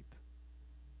call hate.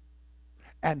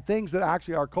 And things that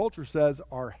actually our culture says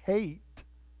are hate,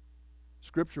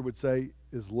 Scripture would say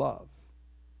is love,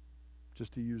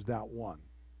 just to use that one.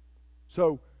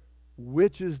 So,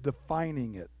 which is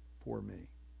defining it for me?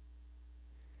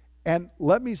 And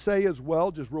let me say as well,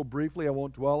 just real briefly, I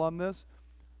won't dwell on this,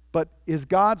 but is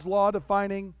God's law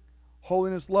defining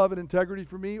holiness, love, and integrity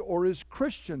for me, or is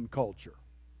Christian culture?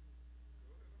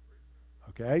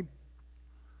 Okay?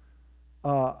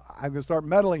 I'm going to start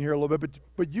meddling here a little bit,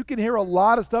 but you can hear a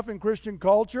lot of stuff in Christian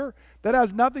culture that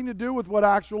has nothing to do with what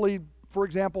actually, for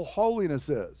example, holiness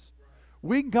is.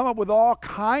 We can come up with all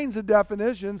kinds of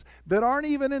definitions that aren't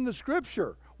even in the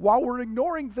Scripture, while we're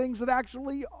ignoring things that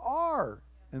actually are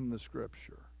in the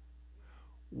Scripture.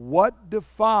 What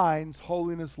defines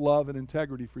holiness, love, and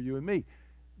integrity for you and me?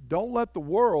 Don't let the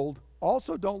world,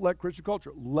 also don't let Christian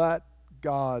culture, let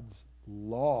God's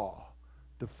law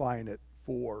define it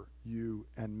for you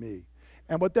and me.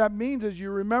 And what that means is,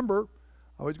 you remember,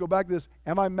 I always go back to this,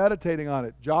 am I meditating on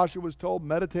it? Joshua was told,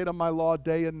 meditate on my law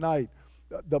day and night.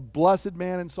 The blessed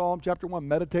man in Psalm chapter 1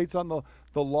 meditates on the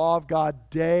law of God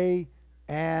day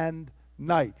and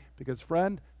night. Because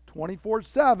friend,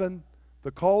 24/7,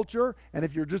 the culture, and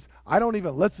if you're just, I don't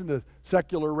even listen to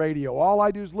secular radio. All I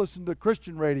do is listen to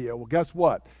Christian radio. Well, guess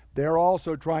what? They're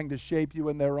also trying to shape you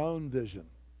in their own vision.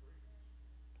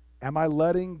 Am I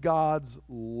letting God's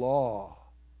law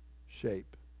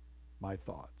shape my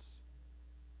thoughts?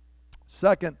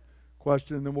 Second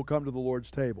question, and then we'll come to the Lord's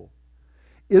table.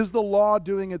 Is the law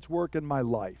doing its work in my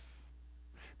life?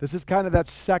 This is kind of that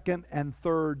second and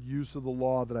third use of the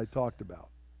law that I talked about.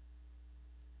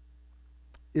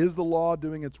 Is the law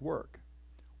doing its work?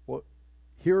 Well,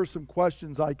 here are some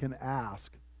questions I can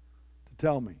ask to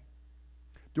tell me.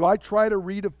 Do I try to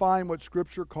redefine what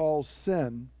Scripture calls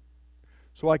sin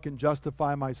so I can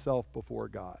justify myself before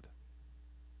God?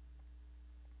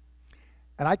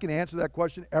 And I can answer that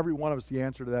question. Every one of us, the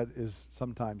answer to that is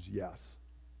sometimes yes.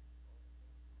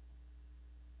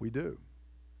 We do.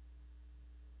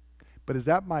 But is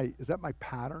that my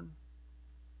pattern?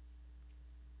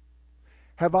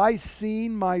 Have I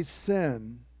seen my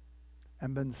sin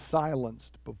and been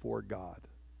silenced before God?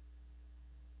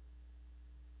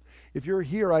 If you're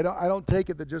here, I don't take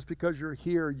it that just because you're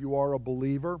here, you are a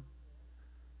believer.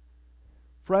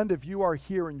 Friend, if you are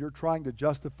here and you're trying to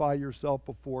justify yourself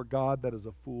before God, that is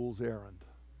a fool's errand.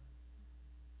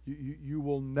 You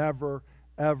will never,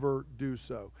 ever do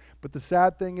so. But the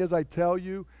sad thing is, I tell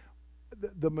you,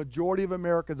 the majority of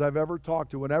Americans I've ever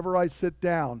talked to, whenever I sit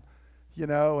down,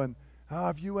 and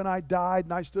if you and I died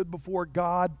and I stood before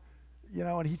God,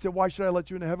 and he said, why should I let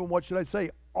you into heaven? What should I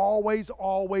say? Always,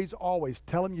 always, always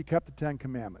tell him you kept the 10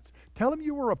 Commandments. Tell him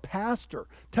you were a pastor.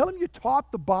 Tell him you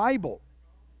taught the Bible.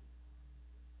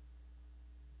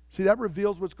 See, that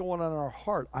reveals what's going on in our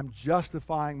heart. I'm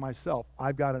justifying myself.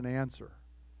 I've got an answer.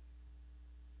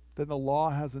 Then the law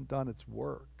hasn't done its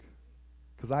work,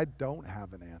 because I don't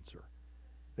have an answer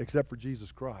except for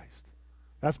Jesus Christ.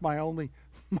 That's my only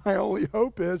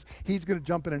hope is he's going to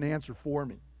jump in and answer for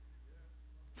me.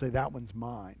 Say, that one's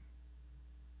mine.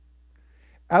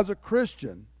 As a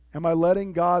Christian, am I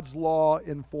letting God's law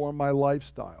inform my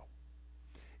lifestyle?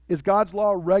 Is God's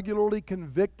law regularly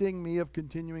convicting me of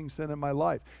continuing sin in my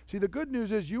life? See, the good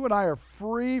news is you and I are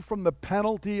free from the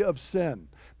penalty of sin.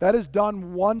 That is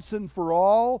done once and for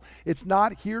all. It's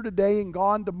not here today and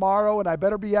gone tomorrow, and I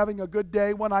better be having a good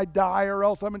day when I die or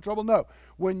else I'm in trouble. No.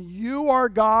 When you are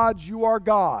God's, you are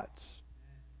God's.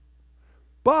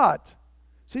 But,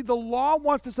 see, the law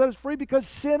wants to set us free because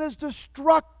sin is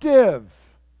destructive.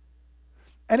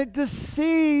 And it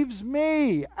deceives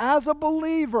me as a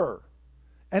believer.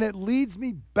 And it leads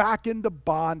me back into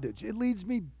bondage. It leads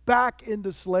me back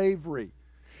into slavery.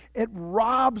 It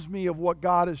robs me of what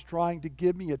God is trying to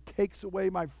give me. It takes away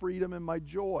my freedom and my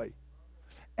joy.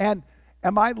 And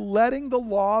am I letting the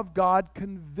law of God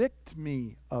convict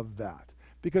me of that?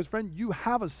 Because, friend, you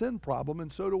have a sin problem, and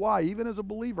so do I, even as a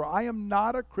believer. I am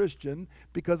not a Christian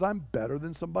because I'm better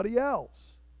than somebody else.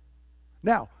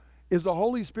 Now, is the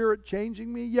Holy Spirit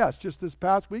changing me? Yes. Just this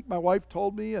past week, my wife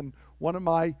told me in one of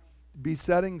my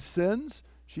besetting sins,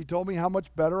 she told me how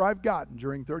much better I've gotten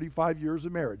during 35 years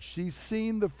of marriage. She's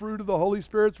seen the fruit of the Holy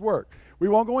Spirit's work. We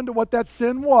won't go into what that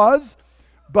sin was,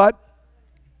 but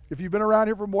if you've been around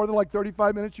here for more than like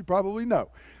 35 minutes, you probably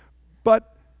know.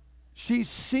 But she's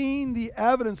seen the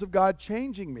evidence of God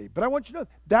changing me. But I want you to know,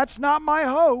 that's not my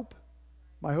hope.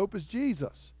 My hope is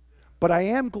Jesus. But I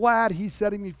am glad He's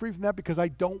setting me free from that because I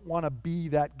don't want to be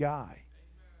that guy.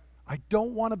 I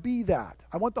don't want to be that.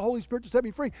 I want the Holy Spirit to set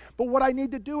me free. But what I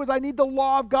need to do is I need the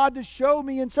law of God to show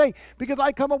me and say, because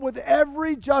I come up with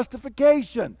every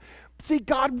justification. See,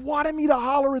 God wanted me to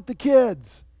holler at the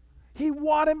kids. He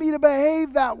wanted me to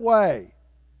behave that way.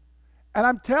 And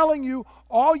I'm telling you,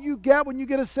 all you get when you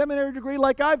get a seminary degree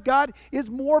like I've got is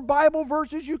more Bible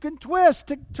verses you can twist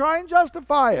to try and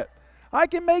justify it. I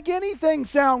can make anything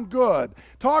sound good.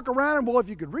 Talk around and, well, if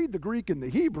you could read the Greek and the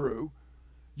Hebrew,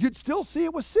 you'd still see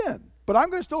it was sin. But I'm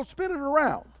going to still spin it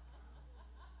around.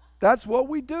 That's what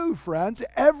we do, friends.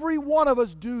 Every one of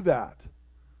us do that.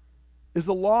 Is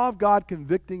the law of God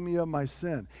convicting me of my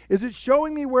sin? Is it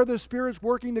showing me where the Spirit's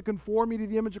working to conform me to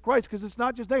the image of Christ? Because it's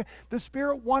not just there. The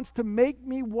Spirit wants to make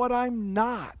me what I'm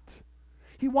not.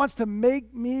 He wants to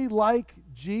make me like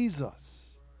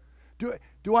Jesus.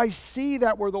 Do I see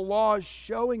that where the law is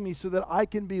showing me so that I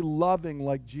can be loving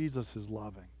like Jesus is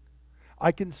loving?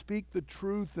 I can speak the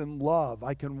truth in love.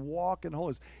 I can walk in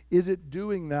holiness. Is it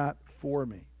doing that for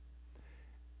me?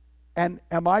 And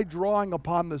am I drawing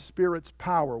upon the Spirit's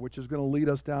power, which is going to lead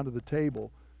us down to the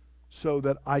table, so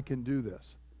that I can do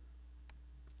this?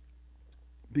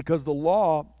 Because the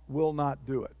law will not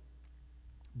do it,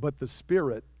 but the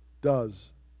Spirit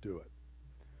does do it.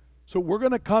 So we're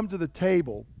going to come to the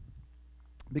table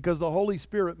because the Holy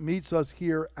Spirit meets us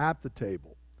here at the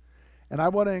table. And I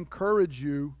want to encourage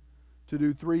you to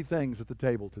do three things at the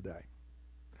table today.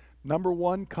 Number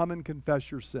one, come and confess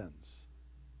your sins.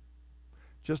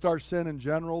 Just our sin in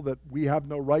general, that we have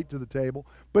no right to the table.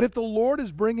 But if the Lord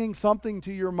is bringing something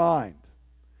to your mind,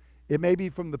 it may be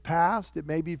from the past, it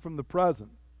may be from the present,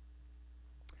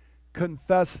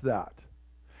 confess that.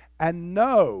 And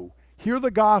know, hear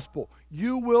the gospel.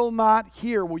 You will not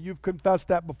hear, well, you've confessed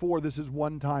that before, this is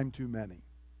one time too many.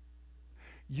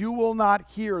 You will not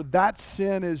hear, that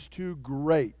sin is too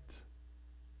great.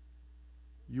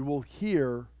 You will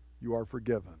hear, you are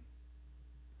forgiven.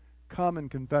 Come and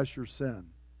confess your sin.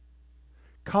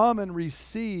 Come and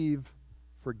receive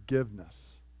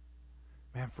forgiveness.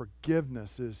 Man,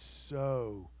 forgiveness is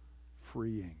so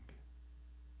freeing.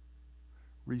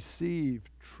 Receive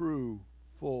true,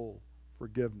 full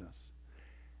forgiveness.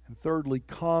 And thirdly,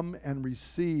 come and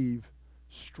receive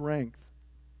strength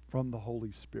from the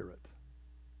Holy Spirit.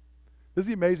 This is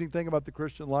the amazing thing about the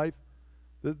Christian life.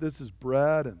 This is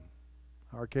bread and,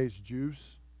 in our case,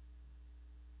 juice.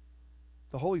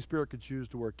 The Holy Spirit could choose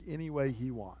to work any way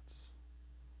He wants.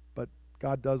 But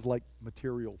God does like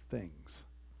material things.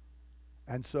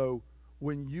 And so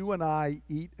when you and I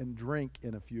eat and drink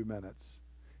in a few minutes,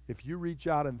 if you reach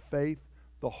out in faith,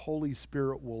 the Holy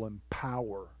Spirit will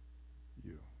empower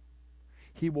you.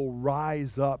 He will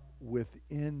rise up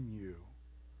within you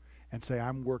and say,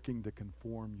 I'm working to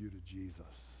conform you to Jesus.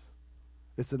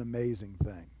 It's an amazing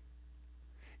thing.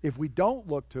 If we don't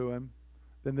look to Him,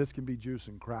 then this can be juice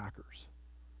and crackers.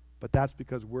 But that's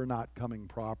because we're not coming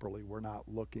properly. We're not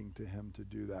looking to Him to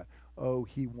do that. Oh,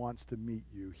 He wants to meet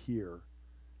you here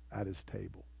at His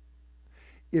table.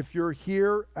 If you're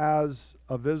here as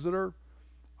a visitor,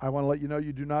 I want to let you know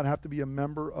you do not have to be a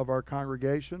member of our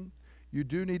congregation. You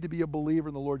do need to be a believer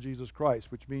in the Lord Jesus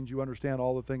Christ, which means you understand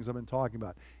all the things I've been talking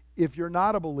about. If you're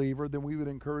not a believer, then we would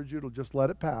encourage you to just let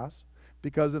it pass,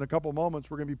 because in a couple moments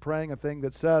we're going to be praying a thing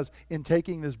that says, in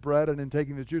taking this bread and in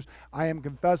taking this juice, I am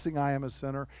confessing I am a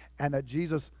sinner, and that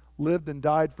Jesus lived and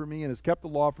died for me and has kept the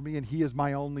law for me, and he is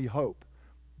my only hope.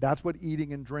 That's what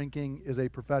eating and drinking is a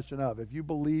profession of. If you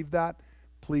believe that,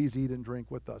 please eat and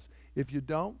drink with us. If you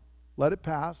don't, let it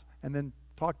pass, and then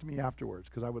talk to me afterwards,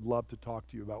 because I would love to talk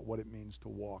to you about what it means to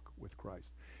walk with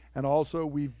Christ. And also,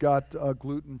 we've got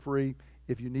gluten-free.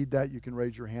 If you need that, you can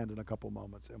raise your hand in a couple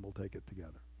moments, and we'll take it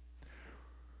together.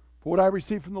 For what I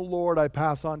received from the Lord, I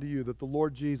pass on to you, that the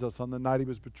Lord Jesus, on the night he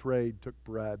was betrayed, took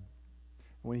bread.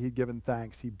 And when he'd given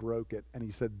thanks, he broke it, and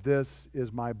he said, "This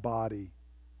is my body,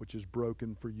 which is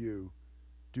broken for you.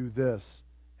 Do this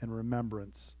in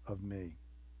remembrance of me."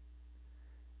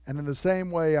 And in the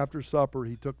same way, after supper,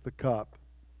 he took the cup.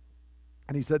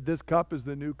 And he said, "This cup is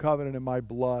the new covenant in my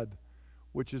blood,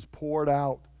 which is poured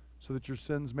out so that your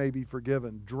sins may be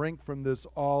forgiven. Drink from this,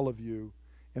 all of you,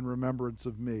 in remembrance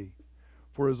of me.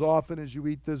 For as often as you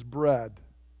eat this bread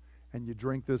and you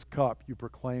drink this cup, you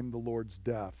proclaim the Lord's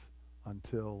death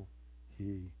until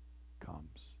he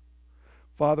comes."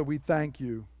 Father, we thank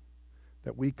you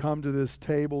that we come to this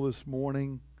table this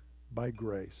morning by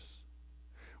grace.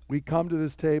 We come to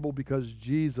this table because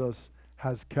Jesus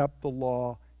has kept the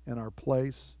law in our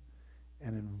place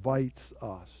and invites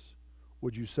us.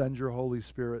 Would you send your Holy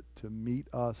Spirit to meet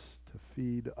us, to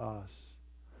feed us,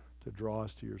 to draw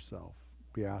us to yourself?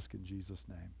 We ask in Jesus'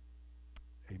 name.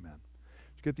 Amen.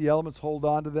 Just get the elements, hold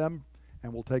on to them,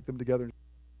 and we'll take them together.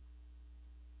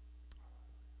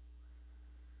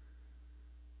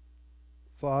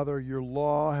 Father, your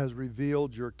law has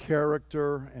revealed your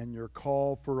character and your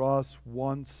call for us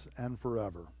once and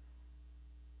forever.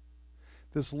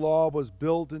 This law was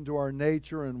built into our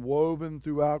nature and woven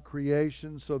throughout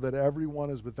creation so that everyone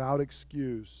is without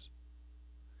excuse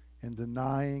in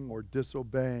denying or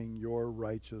disobeying your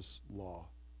righteous law.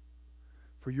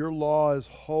 For your law is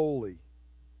holy,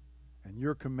 and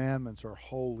your commandments are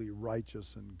holy,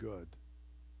 righteous, and good.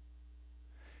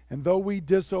 And though we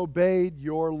disobeyed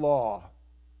your law,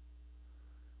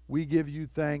 we give you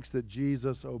thanks that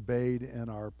Jesus obeyed in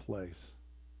our place.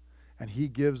 And he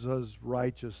gives us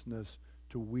righteousness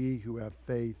to we who have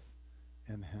faith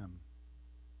in him.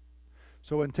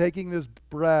 So in taking this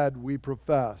bread, we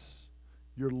profess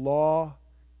your law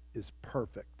is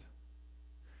perfect.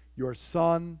 Your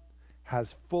Son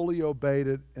has fully obeyed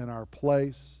it in our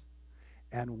place,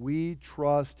 and we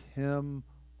trust him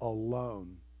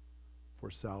alone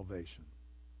for salvation.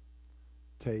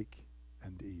 Take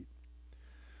and eat.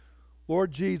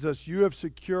 Lord Jesus, you have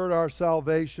secured our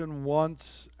salvation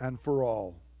once and for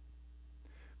all.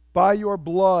 By your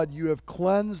blood, you have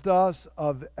cleansed us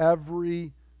of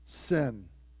every sin,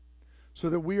 so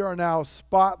that we are now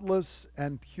spotless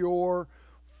and pure,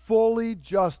 fully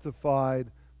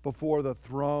justified before the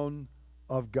throne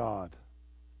of God.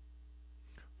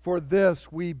 For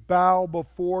this we bow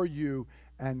before you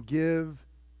and give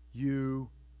you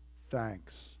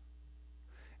thanks.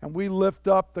 And we lift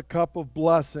up the cup of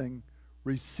blessing,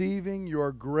 receiving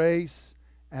your grace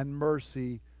and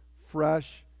mercy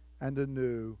fresh and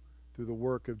anew through the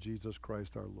work of Jesus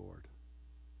Christ our Lord.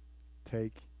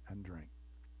 Take and drink.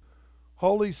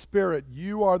 Holy Spirit,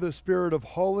 you are the Spirit of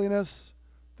holiness,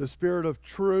 the Spirit of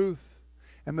truth,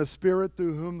 and the Spirit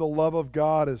through whom the love of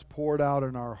God is poured out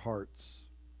in our hearts.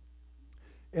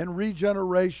 In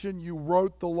regeneration, you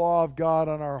wrote the law of God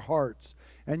on our hearts,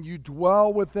 and you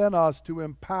dwell within us to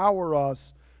empower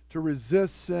us to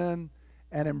resist sin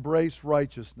and embrace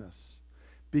righteousness.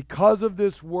 Because of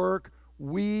this work,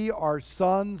 we are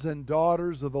sons and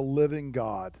daughters of the living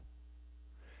God.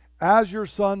 As your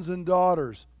sons and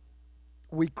daughters,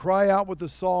 we cry out with the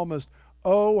psalmist,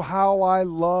 "Oh, how I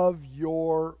love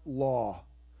your law."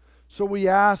 So we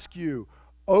ask you,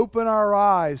 open our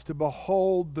eyes to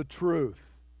behold the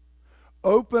truth.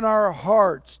 Open our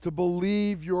hearts to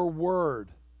believe your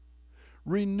word.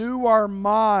 Renew our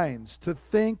minds to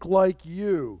think like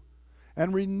you,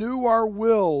 and renew our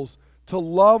wills to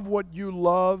love what you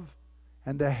love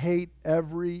and to hate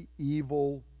every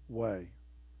evil way.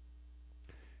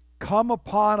 Come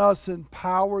upon us in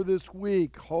power this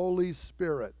week, Holy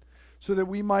Spirit, so that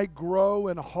we might grow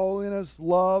in holiness,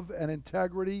 love, and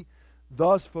integrity,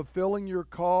 thus fulfilling your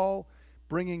call,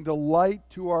 bringing delight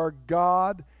to our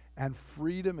God and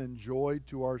freedom and joy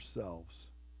to ourselves.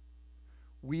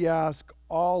 We ask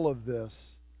all of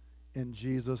this in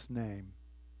Jesus' name.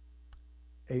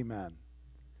 Amen.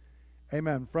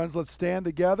 Amen. Friends, let's stand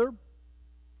together.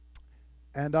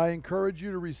 And I encourage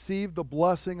you to receive the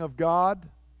blessing of God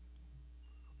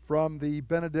from the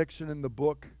benediction in the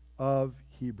book of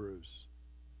Hebrews.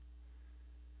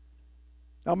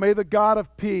 Now may the God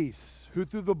of peace, who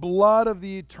through the blood of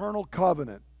the eternal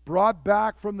covenant brought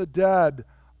back from the dead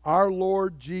our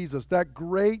Lord Jesus, that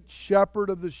great shepherd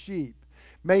of the sheep,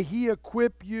 May He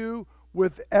equip you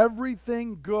with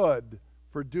everything good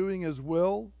for doing His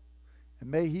will, and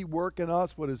may He work in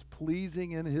us what is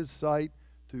pleasing in His sight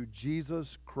through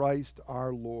Jesus Christ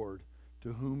our Lord,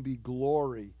 to whom be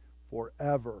glory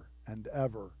forever and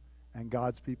ever. And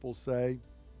God's people say,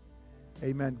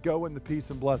 amen. Go in the peace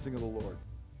and blessing of the Lord.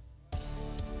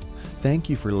 Thank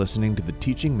you for listening to the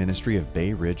teaching ministry of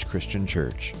Bay Ridge Christian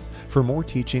Church. For more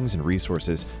teachings and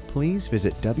resources, please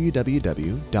visit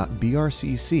www.brcc.church.